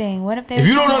mean anything. What if they? If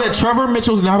you don't know that Trevor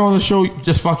Mitchell's not on the show,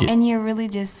 just fuck it. And you're really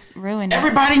just ruining it.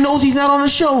 Everybody knows he's not on the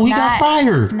show. He got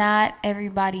fired. Not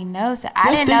everybody knows that.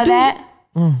 I didn't know that.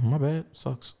 My bad.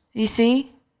 Sucks. You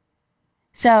see?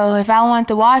 So if I want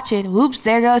to watch it, whoops,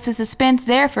 there goes the suspense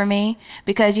there for me.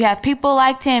 Because you have people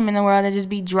like Tim in the world that just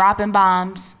be dropping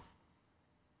bombs.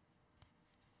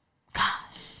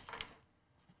 Gosh.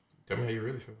 Tell me how you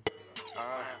really feel.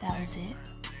 That was it.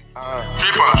 Oh,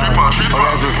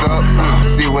 that's what's up.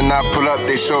 See, when I pull up,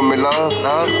 they show me love.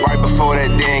 Right before that,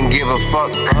 they ain't give a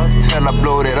fuck. Till I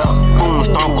blow that up. Boom,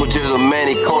 Stone Cold Jizzle, man,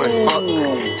 he cold as fuck.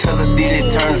 Tell the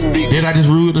DJ turn the speaker. Did I just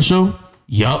ruin the show?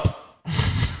 Yup.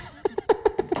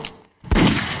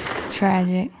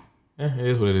 Tragic. Yeah, it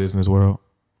is what it is in this world.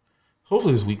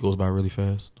 Hopefully this week goes by really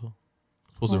fast, though.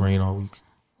 It's supposed to rain all week.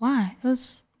 Why?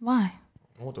 Why?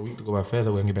 I want the week to go by fast.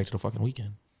 That way I can get back to the fucking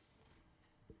weekend.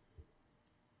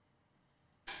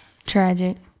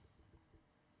 Tragic.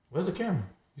 Where's the camera?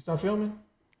 You stop filming?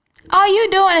 All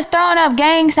you doing is throwing up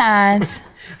gang signs.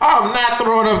 I'm not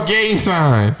throwing up gang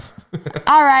signs.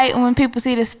 All right, when people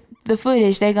see the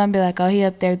footage, they gonna be like, "Oh, he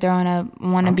up there throwing up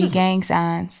wannabe gang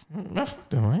signs." Man, fuck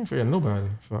them. I ain't fearing nobody.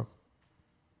 Fuck.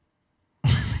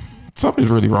 Something's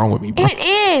really wrong with me, bro. It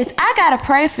is. I gotta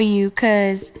pray for you,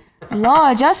 cause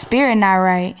Lord, your spirit not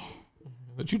right.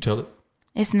 Let you tell it.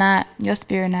 It's not. Your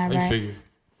spirit not How right. you figure?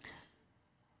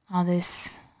 All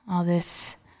this.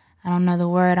 I don't know the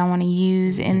word I want to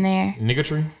use in there.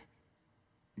 Niggatry?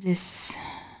 This,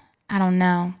 I don't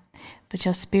know, but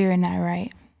your spirit not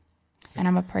right, and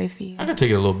I'm gonna pray for you. I could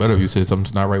take it a little better if you said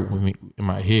something's not right with me in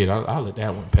my head. I'll let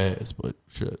that one pass, but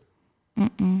shit.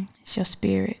 It's your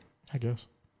spirit. I guess.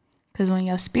 Cause when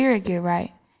your spirit get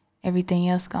right, everything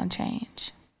else gonna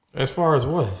change. As far as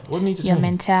what? What needs to Your change?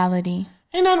 mentality.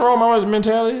 Ain't nothing wrong with my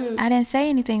mentality. I didn't say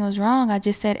anything was wrong. I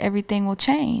just said everything will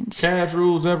change. Cash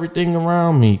rules everything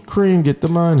around me. Cream get the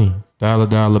money.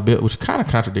 Dollar bill, which kind of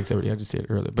contradicts everything I just said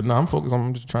earlier. But no, I'm focused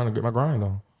on just trying to get my grind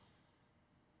on.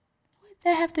 What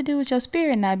that have to do with your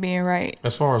spirit not being right?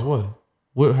 As far as what?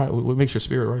 What makes your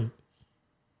spirit right?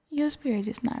 Your spirit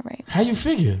is not right. How you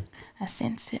figure? I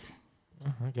sense it.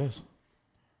 I guess.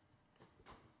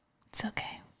 It's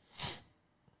okay.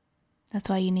 That's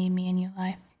why you need me in your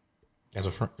life. As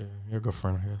a friend, you're a good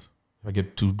friend, I guess. If I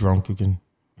get too drunk, you can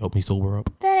help me sober up.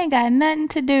 That ain't got nothing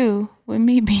to do with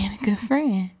me being a good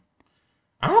friend.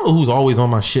 I don't know who's always on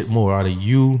my shit more, out of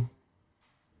you.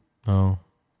 No,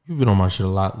 you've been on my shit a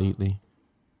lot lately.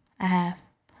 I have.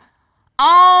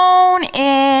 Own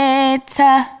it.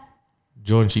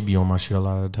 Jordan, she be on my shit a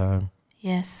lot of the time.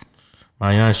 Yes.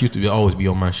 My aunt, she used to always be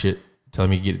on my shit,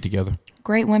 telling me to get it together.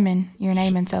 Great women you're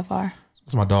naming so far.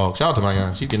 That's my dog. Shout out to my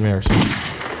aunt. She's getting married soon.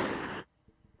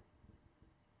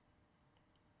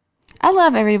 I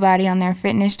love everybody on their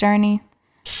fitness journey.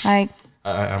 Like,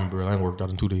 I'm real. I ain't worked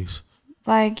out in 2 days.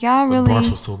 like y'all The really.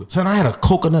 brunch was so good. Son, I had a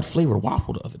coconut flavored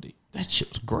waffle the other day. That shit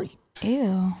was great.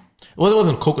 Ew. Well, it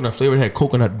wasn't coconut flavored. It had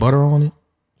coconut butter on it.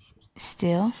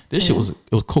 Still. This shit was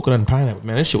coconut and pineapple.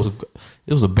 Man, this shit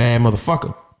was a bad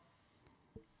motherfucker.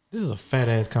 This is a fat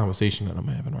ass conversation that I'm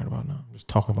having right about now. I'm just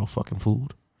talking about fucking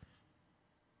food.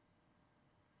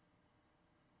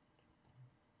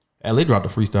 LA dropped a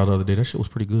freestyle the other day. That shit was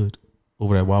pretty good.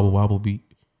 Over that wobble wobble beat.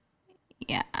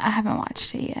 Yeah, I haven't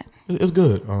watched it yet. It's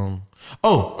good.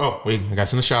 Oh, wait, I got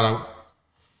some shout out.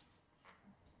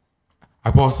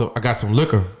 I got some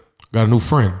liquor. Got a new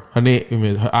friend. Her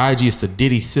IG is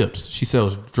Sadiddy Sips. She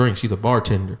sells drinks. She's a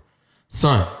bartender.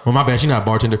 Son, well, my bad, she's not a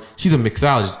bartender. She's a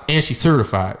mixologist and she's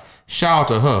certified. Shout out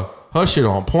to her. Her shit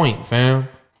on point, fam.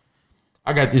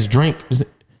 I got this drink.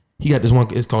 He got this one.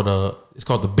 It's called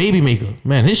the Baby Maker.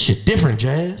 Man, this shit different,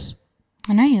 Jazz.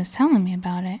 I know you was telling me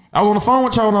about it. I was on the phone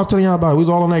with y'all when I was telling y'all about it. We was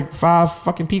all on like 5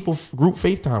 fucking people group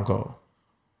FaceTime call.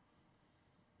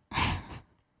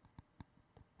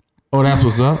 Oh, that's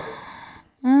what's up.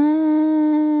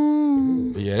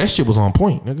 But yeah, that shit was on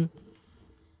point, nigga.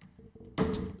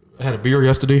 I had a beer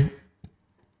yesterday.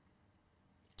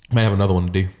 Might have another one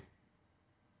today.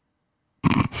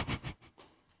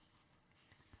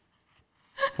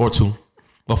 Or 2.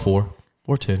 Or 4.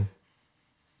 Or 10.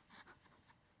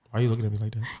 Why are you looking at me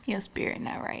like that? Your spirit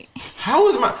not right. How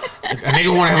is my... A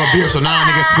nigga want to have a beer, so now a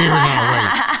nigga spirit not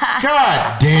right.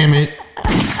 God damn it.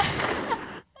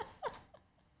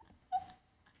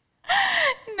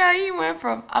 No, you went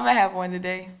from, I'm going to have one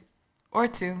today. Or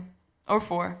 2. Or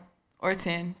 4. Or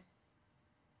 10.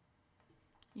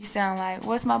 You sound like,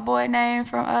 what's my boy name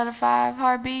from Other 5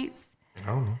 Heartbeats? I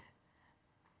don't know.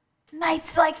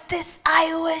 Nights like this,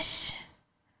 I wish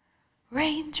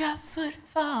raindrops would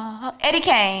fall. Eddie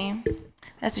Kane.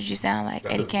 That's what you sound like,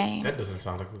 Eddie Kane. That doesn't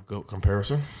sound like a good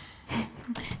comparison.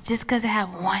 Just because I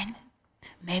have 1,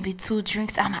 maybe 2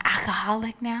 drinks, I'm an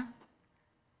alcoholic now.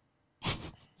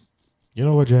 You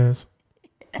know what, Jazz?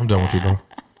 I'm done with you, bro.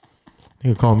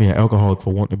 Nigga called me an alcoholic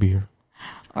for wanting to be here.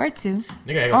 Or 2.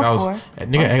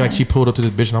 Nigga act like she pulled up to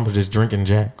this bitch and I'm just drinking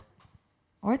Jack.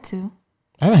 Or 2.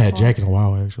 I haven't had Jack in a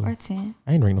while, actually. Or 10.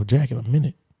 I ain't drank no Jack in a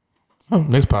minute. Oh,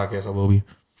 next podcast I will be.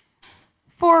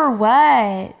 For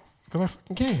what? Because I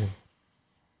fucking can.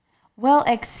 Well,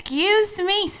 excuse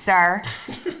me, sir.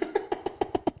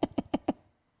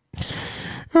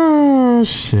 Oh,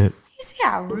 shit. You see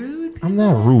how rude people I'm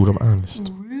not rude. I'm honest.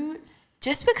 Rude?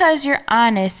 Just because you're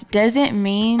honest doesn't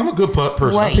mean I'm a good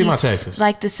person. I pay my taxes.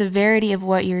 Like the severity of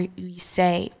what you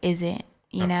say isn't,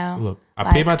 you know? Look,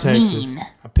 I pay my taxes.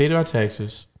 I pay my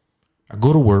taxes. I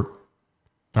go to work.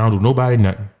 I don't do nobody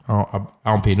nothing. I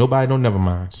don't pay nobody no never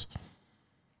minds.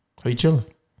 How you chilling?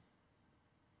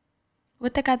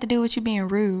 What that got to do with you being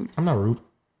rude? I'm not rude.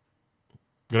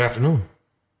 Good afternoon.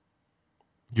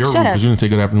 You're Shut rude up. because you didn't say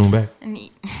good afternoon back.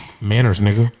 Manners,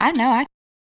 nigga. I know. I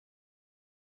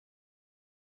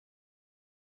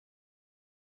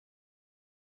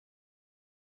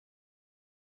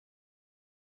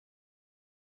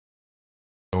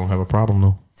don't have a problem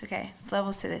though. It's okay. It's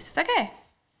levels to this. It's okay.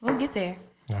 We'll get there.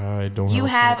 I don't. You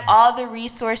have all the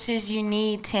resources you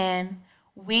need, Tim.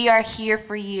 We are here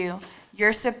for you.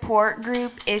 Your support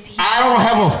group is here. I don't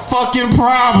have a fucking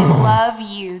problem. Love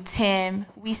you, Tim.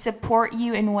 We support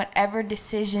you in whatever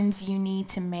decisions you need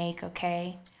to make,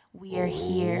 okay? We are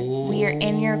here. We are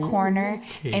in your corner,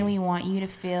 and we want you to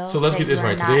feel. So let's get this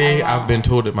right. Today, I've been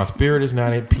told that my spirit is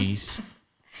not at peace.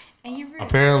 And you're rude.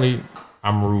 Apparently,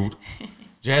 I'm rude.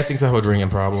 Jazz thinks I have a drinking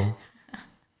problem.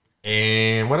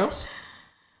 And what else?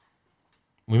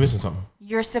 We missing something.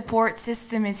 Your support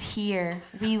system is here.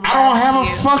 We love you. I don't have a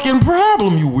fucking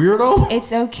problem, you weirdo.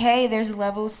 It's okay. There's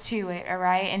levels to it, all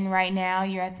right? And right now,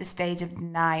 you're at the stage of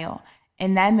denial.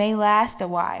 And that may last a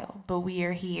while, but we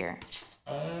are here.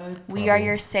 We are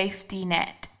your safety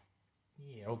net.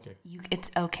 Yeah, okay.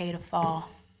 It's okay to fall.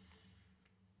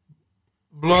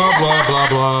 Blah, blah, blah,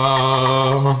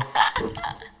 blah.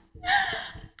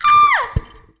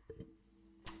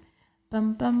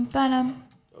 Bum, bum, ba-dum.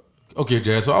 Okay,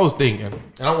 Jazz. So I was thinking,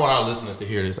 and I want our listeners to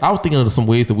hear this. I was thinking of some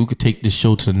ways that we could take this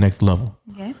show to the next level.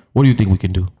 Okay. What do you think we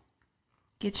can do?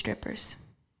 Get strippers.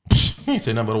 You ain't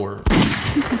say nothing but a word.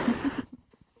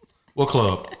 What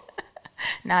club?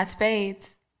 Not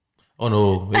spades. Oh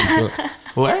no.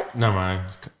 What? Never mind.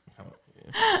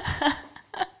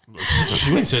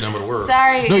 You ain't said nothing but a word.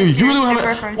 Sorry. No, you really don't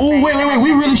have a. Oh, wait.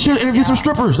 We really should interview some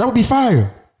strippers. That would be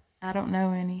fire. I don't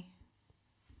know any.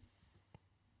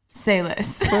 Say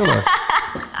less.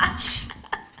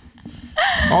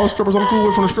 All the strippers I'm cool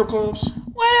with from the strip clubs.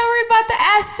 What are we about to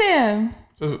ask them?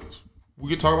 So we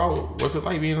could talk about what's it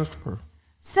like being a stripper.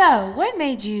 So, what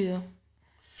made you?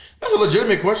 That's a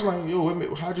legitimate question. Like,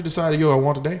 yo, how'd you decide? Yo, I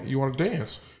want to dance. You want to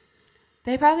dance?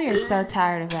 They probably are so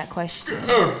tired of that question.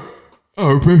 I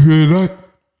appreciate that.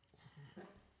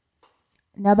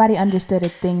 Nobody understood a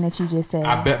thing that you just said.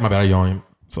 I bet my bad, y'all.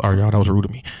 Sorry, y'all. That was rude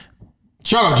of me.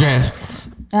 Shut up, Jazz.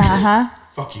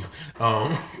 Fuck you.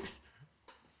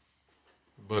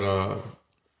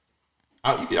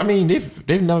 I mean,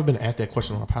 they've never been asked that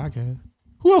question on a podcast.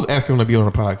 Who else asked them to be on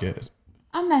a podcast?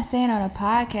 I'm not saying on a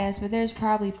podcast, but there's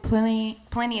probably plenty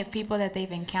of people that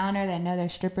they've encountered that know they're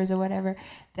strippers or whatever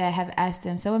that have asked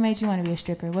them, so what made you want to be a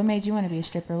stripper? What made you want to be a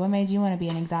stripper? What made you want to be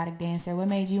an exotic dancer? What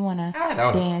made you want to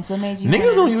dance? What made you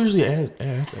Niggas don't usually ask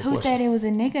that Who question. said it was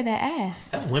a nigga that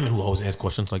asked? That's women who always ask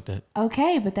questions like that.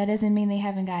 Okay, but that doesn't mean they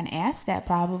haven't gotten asked that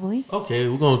probably. Okay,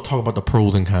 we're going to talk about the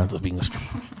pros and cons of being a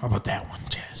stripper. How about that one,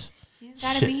 Jazz?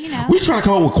 Gotta be, you know. We trying to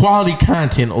come up with quality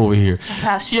content over here.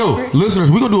 Yo, listeners,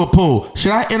 we're gonna do a poll.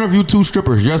 Should I interview 2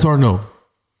 strippers? Yes or no?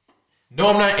 No,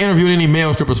 I'm not interviewing any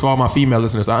male strippers for all my female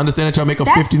listeners. I understand that y'all make a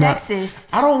 59. That's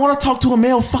sexist. I don't want to talk to a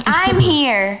male fucking stripper. I'm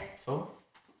here. So?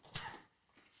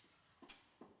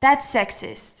 That's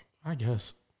sexist. I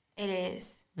guess. It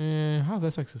is. How's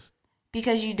that sexist?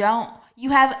 Because you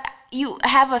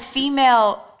have a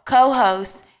female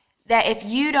co-host that if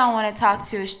you don't want to talk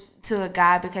to a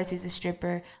guy because he's a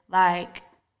stripper, like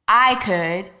I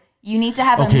could. You need to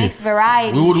have a mixed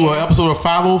variety. We will do an episode of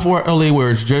 504 LA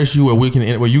where it's just you, where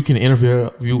you can interview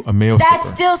a male That's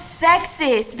stripper. still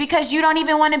sexist because you don't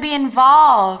even want to be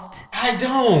involved. I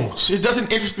don't. It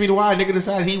doesn't interest me to why a nigga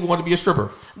decided he wanted to be a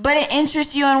stripper. But it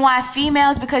interests you in why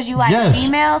females because you like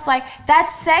females. Like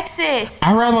that's sexist.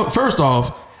 I'd rather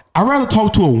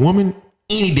talk to a woman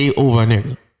any day over a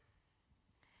nigga.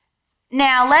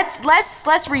 Now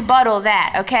let's rebuttal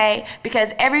that, okay?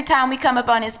 Because every time we come up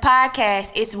on this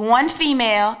podcast, it's one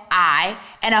female,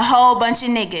 and a whole bunch of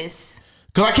niggas.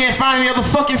 Cause I can't find any other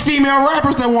fucking female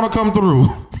rappers that want to come through.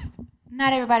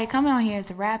 Not everybody coming on here is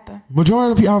a rapper.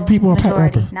 Majority of people are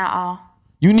rappers. Not all.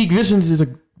 Unique Visions is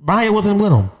Maya wasn't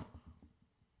with them.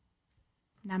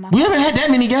 We haven't had that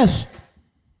many guests.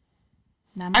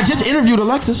 I just interviewed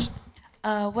Alexis.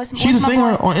 She's a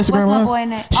singer on Instagram Live. Boy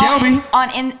name? Shelby on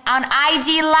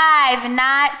IG Live,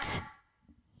 not.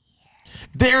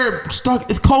 They're stuck.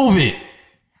 It's COVID.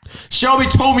 Shelby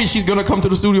told me she's gonna come to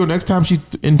the studio next time she's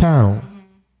in town.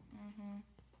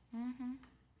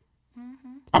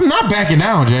 I'm not backing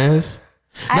down, Jazz.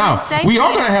 Now we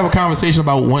are gonna have a conversation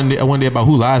about one day about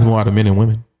who lies more out of men and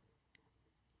women.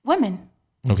 Women.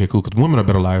 Okay, cool. Because women are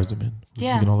better liars than men.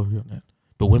 Yeah, we can all agree on that.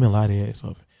 But women lie their ass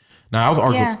off. Now I was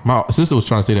arguing. Yeah. My sister was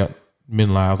trying to say that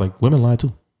men lie. I was like, women lie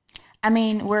too. I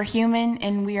mean, we're human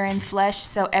and we are in flesh,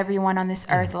 so everyone on this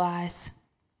earth lies.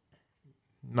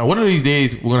 Now, one of these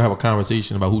days, we're gonna have a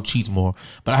conversation about who cheats more.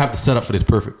 But I have to set up for this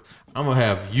perfect. I'm gonna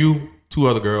have you, two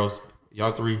other girls,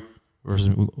 y'all three. Versus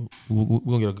we're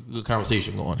gonna get a good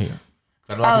conversation going here.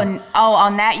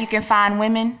 On that you can find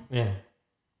women. Yeah,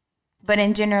 but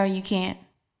in general you can't.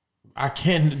 I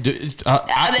can't.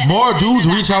 More dudes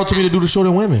reach out to me to do the show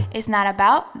than women. It's not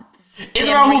about. It's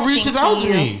about who reaches out to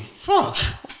me. Fuck.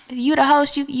 You the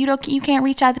host. You can't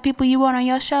reach out to people you want on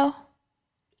your show.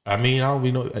 I mean, I don't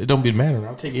be know. It don't be matter.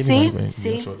 I'll take anybody.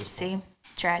 See,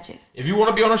 tragic. If you want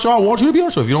to be on the show, I want you to be on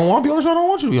the show. If you don't want to be on the show, I don't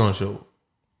want you to be on the show.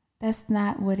 That's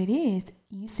not what it is.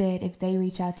 You said if they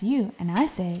reach out to you, and I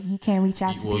said you can't reach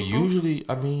out to people. Well, usually,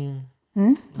 I mean,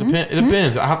 it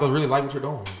depends. I have to really like what you're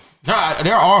doing. Now,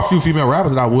 there are a few female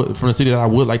rappers from the city that I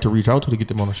would like to reach out to get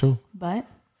them on the show. But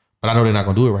I know they're not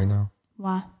gonna do it right now.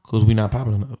 Why? Because we're not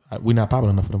popular enough. We're not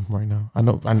popular enough for them right now. I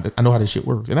know how this shit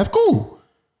works, and that's cool.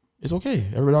 It's okay.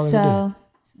 Everybody. So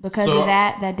because of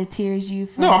that deters you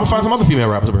from. No, I'm gonna find some other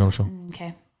female rappers to bring on the show.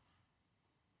 Okay.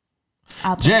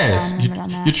 Jazz,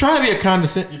 you're trying to be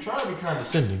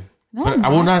condescending. No, but I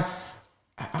will not.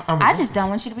 I just don't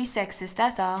want you to be sexist.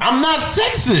 That's all. I'm not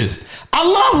sexist. I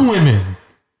love women.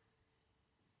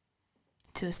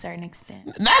 To a certain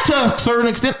extent. Not to a certain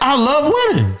extent. I love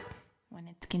women. When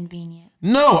it's convenient.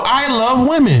 No, I love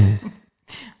women.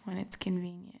 When it's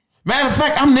convenient. Matter of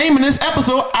fact, I'm naming this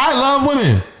episode I Love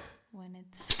Women. When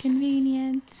it's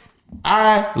convenient.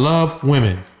 I love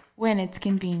women. When it's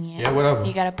convenient. Yeah, whatever.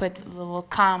 You gotta put a little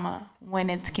comma when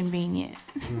it's convenient.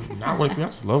 Not when I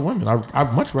just love women.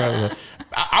 I'd much rather.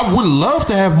 I would love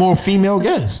to have more female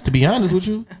guests, to be honest with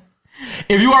you.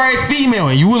 If you are a female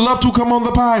and you would love to come on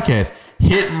the podcast,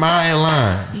 hit my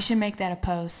line. You should make that a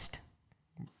post.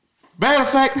 Matter of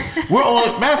fact,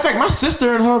 my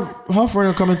sister and her friend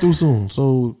are coming through soon.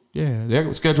 So yeah,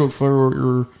 they're scheduled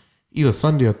for either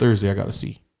Sunday or Thursday. I gotta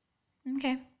see.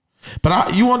 Okay.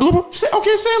 But you want to do it? Say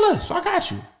less. I got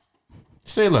you.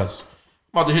 Say less.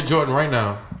 I'm about to hit Jordan right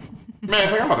now.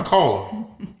 Man, I'm about to call her.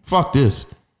 Fuck this.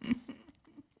 Thank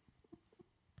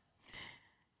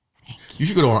you. You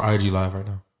should go on IG Live right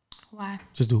now. Why?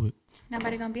 Just do it.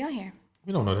 Nobody gonna be on here.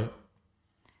 We don't know that.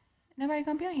 Nobody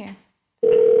gonna be on here.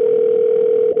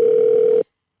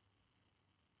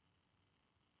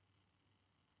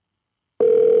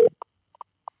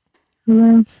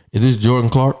 Hello? Is this Jordan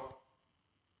Clark?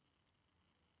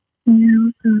 Yeah,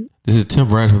 what's up? This is Tim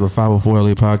Branch of the 504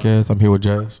 LA podcast. I'm here with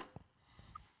Jazz.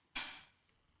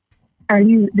 Did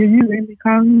you really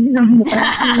call me? You're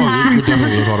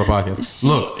definitely going to call the podcast.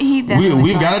 Look,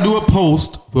 we've got to do a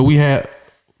post where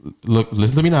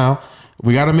listen to me now.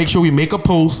 We got to make sure we make a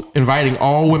post inviting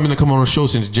all women to come on the show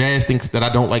since Jazz thinks that I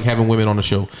don't like having women on the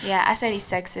show. Yeah, I said he's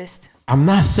sexist. I'm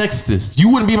not sexist. You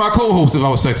wouldn't be my co-host if I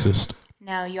was sexist.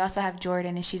 No, you also have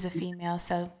Jordan and she's a female,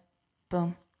 so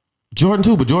boom. Jordan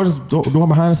too, but Jordan's doing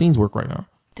behind the scenes work right now.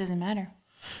 Doesn't matter.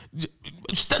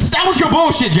 Stop with your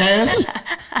bullshit, Jazz.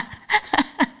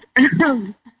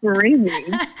 Really?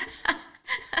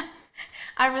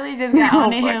 I really just got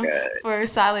on him for a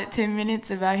solid 10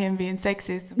 minutes about him being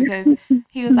sexist because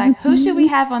he was like, who should we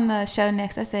have on the show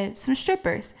next? I said, some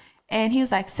strippers. And he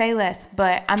was like, say less,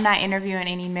 but I'm not interviewing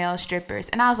any male strippers.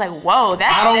 And I was like, whoa,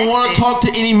 that's I don't want to talk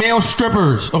to any male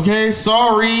strippers, okay?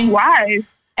 Sorry. Why?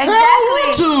 Exactly. I don't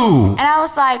want to. And I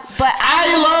was like, but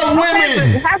I love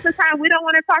women. But half the time we don't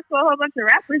want to talk to a whole bunch of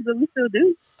rappers, but we still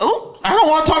do. Ooh. I don't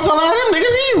want to talk to a lot of them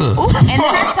niggas either. Ooh.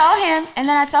 And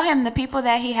then I told him the people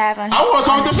that he have on his I want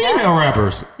to talk to female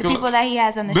rappers. The people that he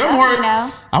has on the show,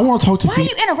 I want to talk to Why are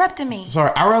you interrupting me?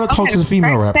 Sorry, I'd rather talk to the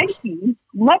female rappers. Thank you.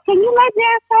 Can you let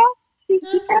Jazz talk?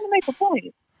 She's trying to make a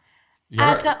point.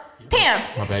 Tim.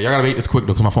 My bad. Y'all gotta make this quick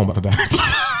though, cause my phone about to die.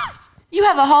 You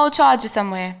have a whole charger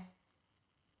somewhere.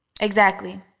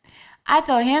 Exactly. I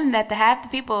told him that half the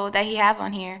people that he have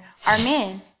on here are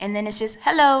men, and then it's just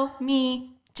hello, me,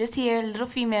 just here, little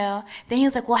female. Then he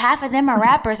was like, well, half of them are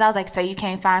rappers. I was like, so you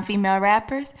can't find female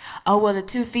rappers? Oh, well, the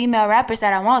 2 female rappers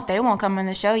that I want, they won't come on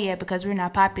the show yet because we're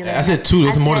not popular. I said 2.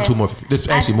 There's more than 2 more. There's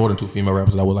actually more than 2 female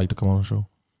rappers that I would like to come on the show.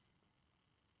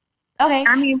 Okay.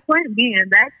 I mean, point being,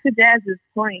 back to Jazz's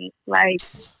point, like,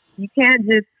 you can't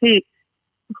just pick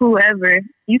whoever.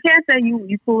 You can't say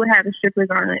you cool with having strippers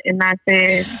on and not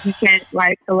saying you can't,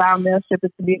 like, allow male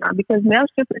strippers to be on, because male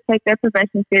strippers take their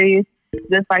profession serious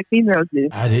just like females do.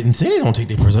 I didn't say they don't take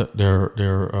their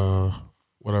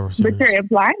whatever serious. But you're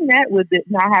implying that with it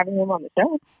not having him on the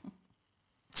show.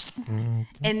 Okay.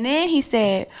 And then he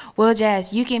said, well,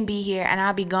 Jazz, you can be here and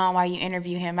I'll be gone while you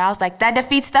interview him. I was like, that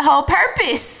defeats the whole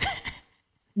purpose.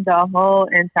 The whole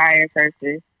entire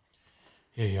purpose.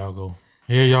 Here y'all go.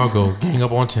 Gang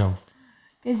up on Tim.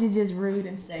 Because you're just rude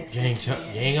and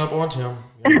sexist. Gang up on Tim.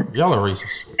 Y'all are racist.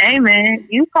 Hey, man,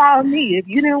 you called me. If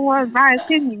you didn't want my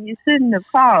opinion, you shouldn't have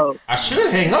called. I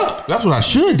should hang up. That's what I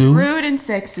should do. Rude and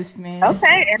sexist, man.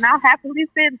 Okay, and I'll happily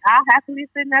send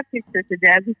that picture to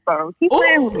Jazz's phone. Keep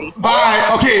playing with me.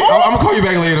 Bye. Okay, I'm going to call you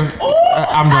back later.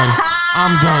 I'm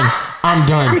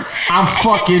done. I'm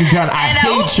fucking done. I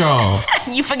hate y'all.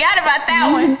 You forgot about that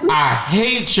one. I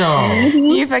hate y'all.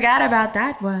 You forgot about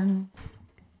that one.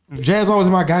 Jazz always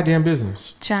in my goddamn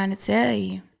business. Trying to tell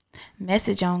you.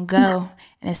 Message on go.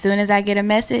 And as soon as I get a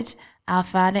message, I'll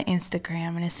find an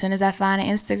Instagram. And as soon as I find an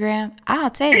Instagram,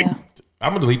 I'll tell you.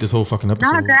 I'm going to delete this whole fucking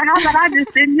episode. How about I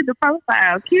just send you the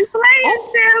profile? Keep playing,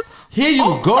 Tim. Here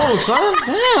you go, son.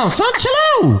 Damn, son,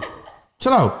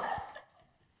 chill out.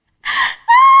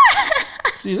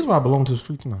 See, this is why I belong to the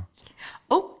streets now.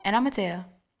 Oh, and I'm going to tell.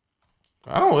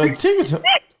 I don't like TV.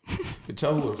 You can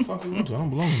tell who the fuck you want to. I don't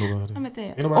belong to nobody. I'm going to tell.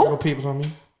 Ain't nobody got no papers on me.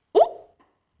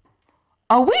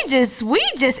 Oh, we just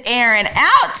airing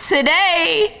out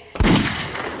today.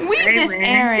 It really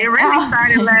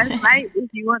started last night, if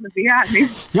you want to be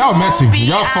honest. Y'all messy.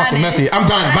 Y'all fucking messy. I'm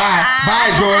done. Bye.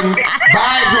 Bye, Jordan.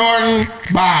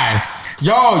 Bye.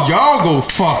 Y'all go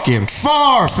fucking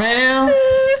far, fam.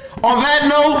 On that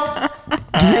note,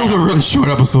 it was a really short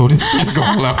episode. It's just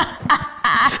going left.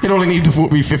 It only needs to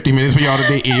be 50 minutes for y'all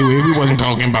today anyway. We wasn't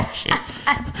talking about shit.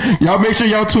 Y'all make sure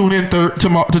y'all tune in to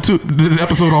this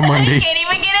episode on Monday. Can't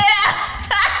even get it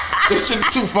out. This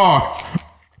shit's too far.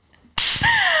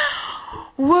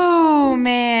 Woo,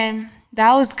 man.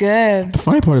 That was good. The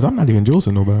funny part is I'm not even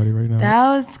josing nobody right now.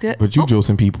 That was good. But you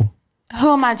josing people.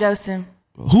 Who am I josing?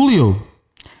 Julio.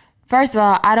 First of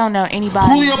all, I don't know anybody.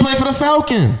 Julio played for the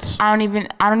Falcons. I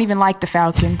don't even like the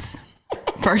Falcons.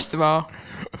 First of all.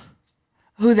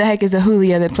 Who the heck is a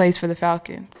Julio that plays for the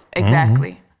Falcons?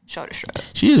 Exactly. Shoulder shrug.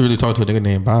 She is really talking to a nigga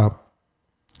named Bob.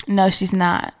 No, she's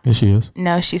not. Yes, she is.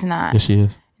 No, she's not. Yes, she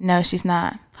is. No, she's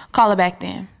not. Call her back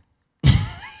then.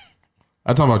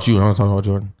 I'm talking about you. I'm not talking about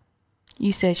Jordan.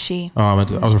 You said she. Oh, I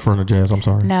was referring to Jazz. I'm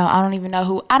sorry. No, I don't even know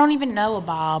who. I don't even know a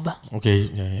Bob. Okay,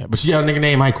 yeah. But she got a nigga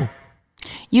named Michael.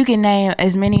 You can name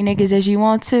as many niggas as you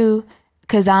want to,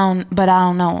 but I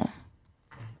don't know them.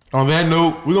 On that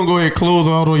note, we're going to go ahead and close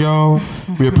out on y'all.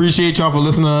 We appreciate y'all for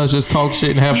listening to us just talk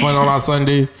shit and have fun on our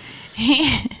Sunday.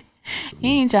 He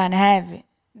ain't trying to have it.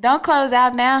 Don't close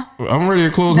out now. I'm ready to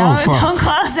close on. Don't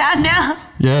close out now.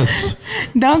 Yes.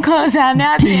 Don't close out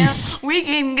now, Peace. Tim. We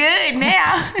getting good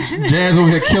now. Jazz over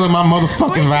here killing my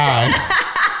motherfucking vibe.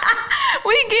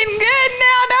 We getting good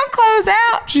now. Don't close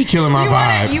out. She killing my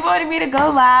vibe. You wanted me to go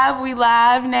live. We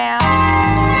live now.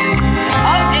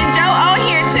 Oh, and Joe on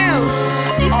here too.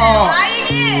 She said lie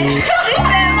again. She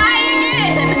said lie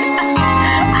again.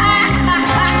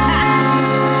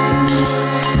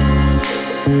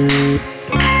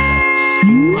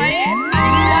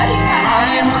 I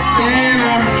am a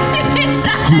sinner.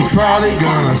 You probably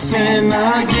gonna sin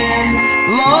again.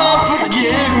 Lord,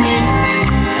 forgive me.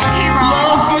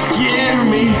 Lord, forgive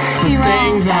me for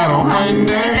things I don't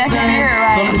understand.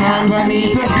 Sometimes I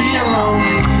need to be alone.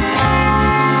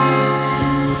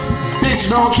 Bitch,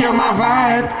 don't kill my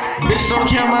vibe. Bitch, don't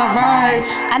kill my vibe.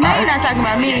 I know you're not talking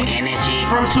about me.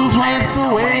 From 2 planets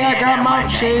away, I got my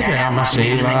shades. I got my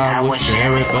shades. I would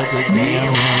share it, but this damn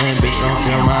woman. Bitch, don't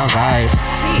kill my vibe.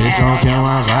 Bitch, don't kill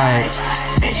my vibe.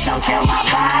 Bitch, don't kill my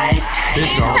vibe.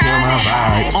 Bitch, don't kill my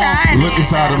vibe. Look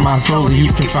inside of my soul and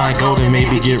you can find gold and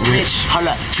maybe get rich.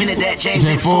 Hold up, Trinidad James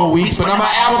in 4 weeks, but I'm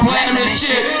an album platinum and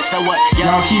shit. So what?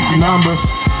 Y'all keep the numbers.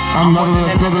 I'm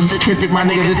another statistic, my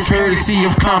nigga. This courtesy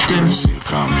of Compton.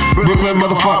 Brooklyn,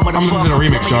 motherfucker. I'm listening to the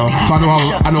remix, y'all. So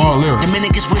I know all the lyrics.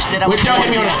 Which y'all hit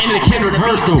me on the end of the Kendrick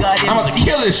verse, though. I'm about to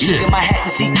kill this shit. My hat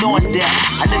and see thorns there.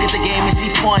 I look at the game and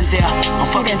see porn there. I'm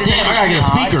fucking this. Damn, I gotta get a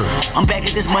speaker. I'm back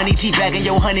at this money, teabagging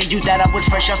yo honey. You thought I was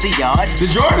fresh off the yard?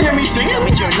 Did Jordan hear me singing?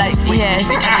 Yes.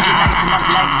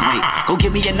 Go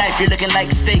give me a knife, you're looking like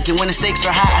a steak. And when the stakes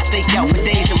are high, I stake out for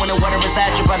days. And when the water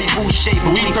resides, your body food shape.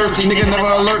 We thirsty, nigga,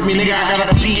 never alert me, nigga. I got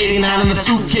a P89 in the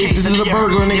suitcase. This is a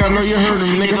burglar, nigga. I know you heard of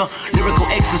me, nigga. Lyrical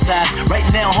exercise. Right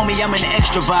now, homie, I'm in the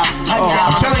extra vibe.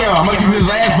 I'm telling y'all, I'm gonna do this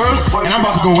last verse, and I'm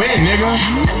about to go in, nigga.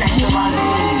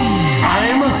 I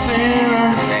am a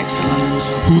sinner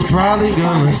who's probably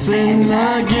gonna sin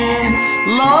again.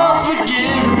 Lord,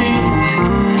 forgive me.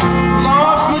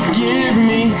 Lord, forgive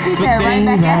me. She said right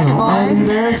back at you, boy.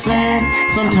 Understand.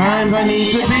 Sometimes I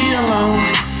need to be alone.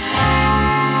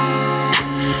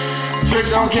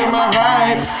 Tricks don't kill my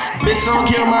vibe. Bitch don't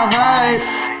kill my vibe.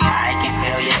 I can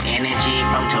feel your energy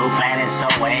from 2 planets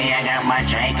away. I got my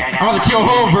drink. I'm gonna kill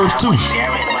whole verse too. Share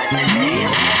it with the day.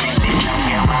 Bitch don't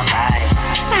kill my vibe.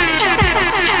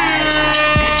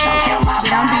 Bitch don't kill my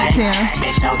vibe. Don't beat him.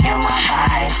 Bitch don't kill my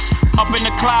vibe. Up in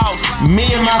the clouds.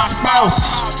 Me and my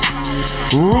spouse.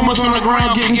 Rumors on the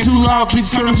ground getting too loud.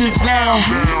 Please turn shit down.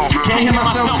 Can't hear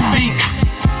myself speak.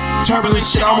 Turbulent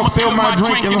shit, I almost filled my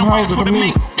drink in the house with the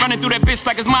meat. Running through that bitch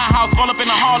like it's my house, all up in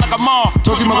the hall like a mall.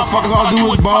 Told you motherfuckers all I do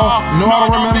is ball. Know how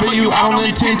to remember you, I don't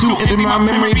intend to enter my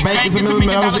memory bank. It's $1 million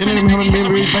in the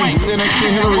memory bank. Sit next to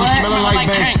Hillary, smelling like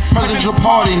bank. Presidential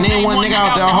party, name one nigga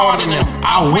out there harder than them.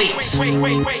 I wait.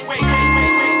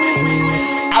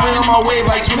 I've been on my wave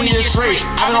like 20 years straight.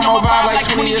 I've been on my vibe like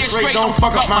 20 years straight. Don't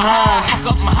fuck up my high.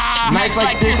 Nights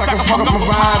like this, I can fuck up my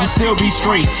vibe and still be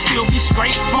straight.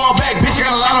 Fall back, bitch, I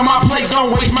got a lot on my plate.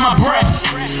 Don't waste my breath.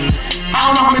 I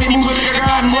don't know how many moves a nigga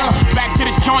got left. Back to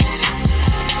this joint.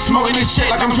 Smoking this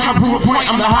shit like I'm trying to prove a point.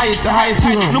 I'm the highest to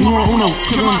them. Numero uno,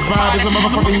 killing the vibe is a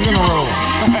motherfucking general.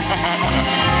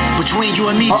 Between you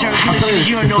and me, turn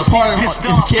you know the part of the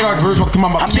K-Dog verse will come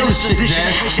on about killing shit,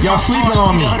 Jazz. Y'all sleeping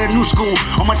on me. New school,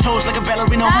 on my toes like a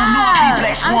ballerina who knew I'd be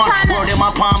Black Swan. Word in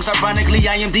my palms, ironically,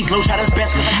 I am the glow shot as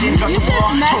best cause I didn't drop the ball.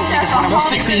 Told niggas when I was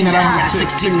 16 that I was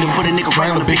 16 and put a nigga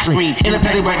right on the big screen. In a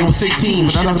paddy wagon with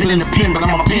 16, but I've been in the pen, but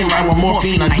I'm a pen right with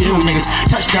morphine. I kill niggas,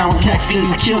 touchdown with caffeine,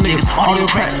 I kill niggas. Audio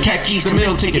crack, cat keys, the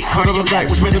meal ticket, cut over the back,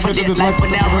 which made it for this life,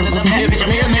 but now running the man, bitch, I'm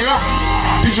here, nigga.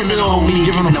 Future middle old me,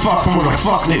 giving a fuck from what the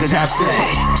fuck niggas I say.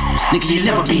 Nigga, you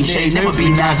never be Jay, never be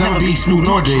Nas, never be Snoop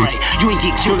nor Jay. You ain't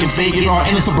get killed in Vegas or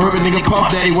in a suburban nigga. Puff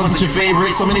Daddy wasn't your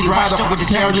favorite. So many drives up with the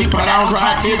town Jeep, but I don't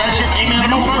drive kids. That shit ain't man,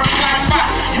 no perfect like fuck.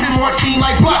 You been 14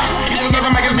 like block. You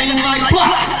another magazine like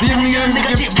block. Then we get a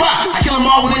nigga get blocked. I kill them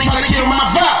all when they try to kill my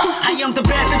vibe. I am the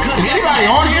bad, the good. Is anybody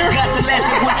on here? Got the last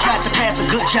that would try to pass a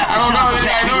good shot. I don't know.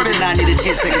 I know this. I need a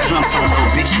 10-second drum solo,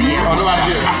 bitch. Oh,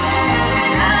 nobody here.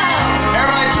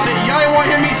 Everybody, y'all ain't want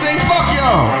to hear me sing? Fuck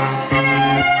y'all.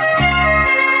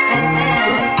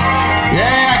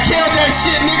 Yeah, I killed that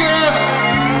shit, nigga.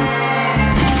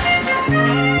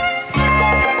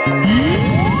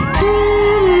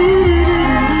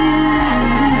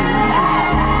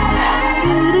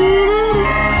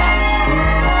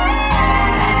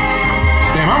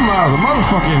 Damn, I'm loud as a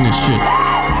motherfucker in this shit.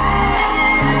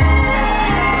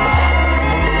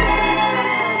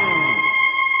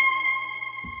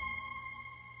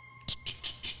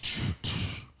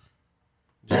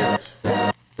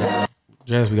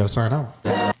 Jazz, we gotta sign out.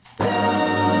 You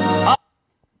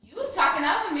was talking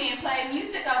over me and played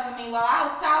music over me while I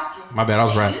was talking. My bad, I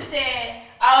was rapping. You said,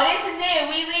 "Oh, this is it.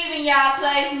 We leaving. Y'all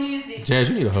plays music." Jazz,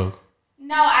 you need a hug.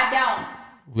 No, I don't.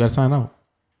 We gotta sign out.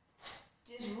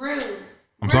 Just rude.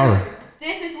 I'm sorry.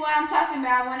 This is what I'm talking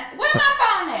about when where my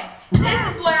phone at? This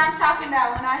is what I'm talking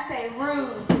about when I say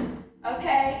rude.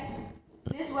 Okay?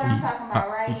 This is what I'm talking about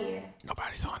right here.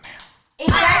 Nobody's on there. It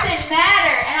doesn't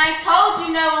matter, and I told you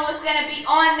no one was gonna be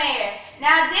on there.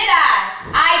 Now, did I?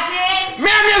 I did.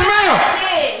 Ma'am, yes, ma'am. I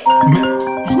did.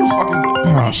 Who the fuck is it?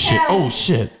 Oh shit! Oh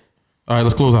shit! All right,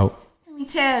 let's close out. Let me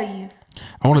tell you.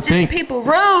 I want to thank people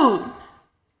rude.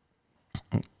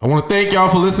 I want to thank y'all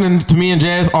for listening to me and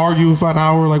Jazz argue for an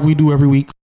hour like we do every week.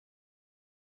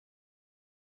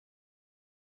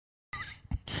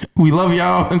 We love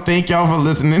y'all and thank y'all for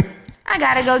listening. I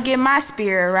gotta go get my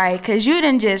spirit right, because you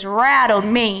done just rattled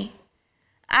me.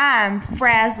 I'm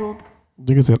frazzled.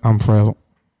 Nigga said I'm frazzled.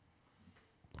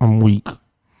 I'm weak.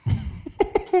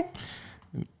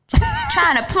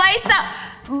 Trying to play some.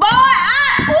 Boy,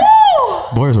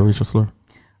 Boy is a racial slur.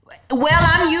 Well,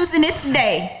 I'm using it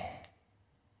today.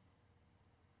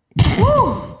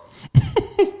 Woo.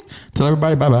 Tell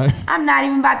everybody bye-bye. I'm not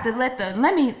even about to let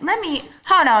me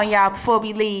hold on, y'all, before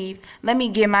we leave. Let me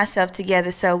get myself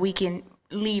together so we can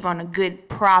leave on a good,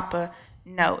 proper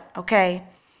note, okay?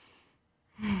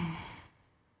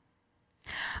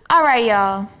 All right,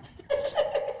 y'all.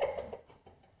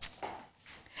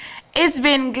 It's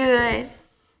been good.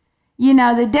 You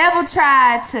know, the devil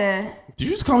tried to... Did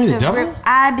you just call me the devil?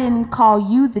 I didn't call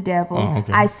you the devil. Oh,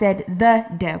 okay. I said the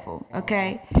devil,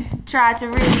 okay? Tried to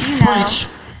really, you know,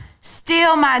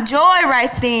 steal my joy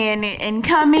right then and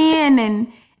come in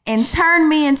and turn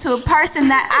me into a person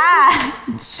that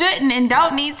I shouldn't and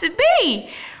don't need to be.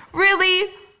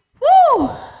 Really, whoo,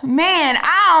 man,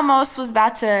 I almost was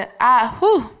about to,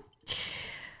 I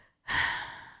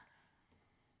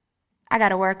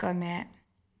gotta work on that.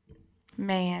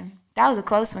 Man, that was a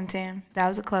close one, Tim. That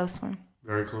was a close one.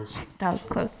 Very close. That was a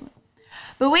close one.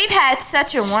 But we've had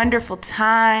such a wonderful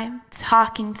time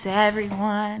talking to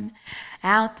everyone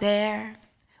out there.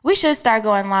 We should start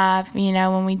going live, you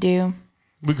know, when we do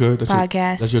we good.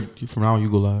 podcasts. That's your, from now on, you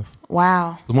go live.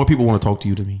 Wow. The more people want to talk to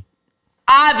you than me.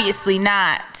 Obviously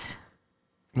not.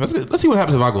 Let's see what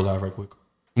happens if I go live right quick.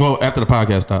 Well, after the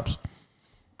podcast stops.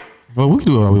 Well, we can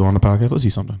do it while we're on the podcast. Let's see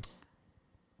something.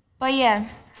 But yeah.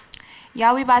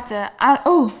 Y'all, we about to... I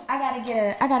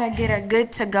gotta get a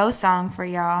good to-go song for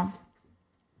y'all.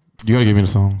 You gotta give me the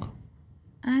song.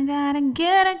 I gotta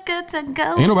get a good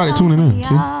to-go Ain't nobody song tuning in,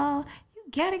 y'all.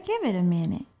 You gotta give it a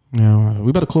minute. Yeah,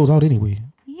 we better close out anyway.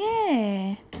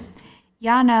 Yeah.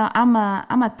 Y'all know I'm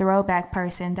a throwback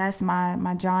person. That's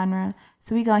my genre.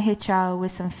 So we gonna hit y'all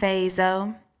with some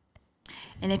Fazo.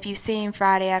 And if you've seen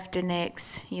Friday After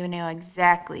Next, you know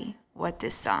exactly what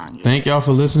this song is. Thank y'all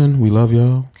for listening. We love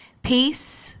y'all.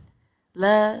 Peace,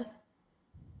 love,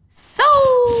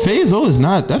 soul. Fazo is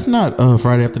not. That's not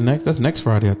Friday After Next. That's next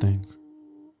Friday, I think.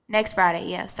 Next Friday,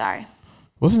 yeah. Sorry.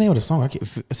 What's the name of the song? I can't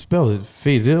spell it.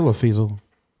 Fazil or Fazo?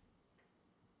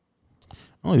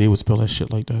 Only they would spell that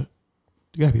shit like that.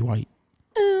 You gotta be white.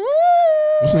 Ooh.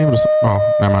 What's the name of the song? Oh,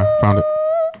 never mind. Found it.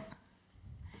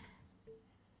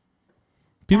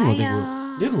 People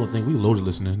gonna think we loaded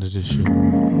listening to this shit.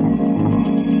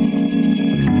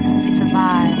 It's a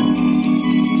vibe.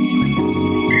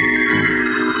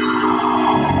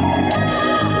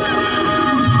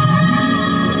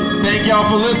 Thank y'all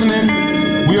for listening.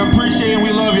 We appreciate and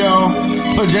we love y'all.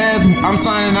 For Jazz, I'm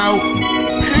signing out.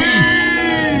 Peace.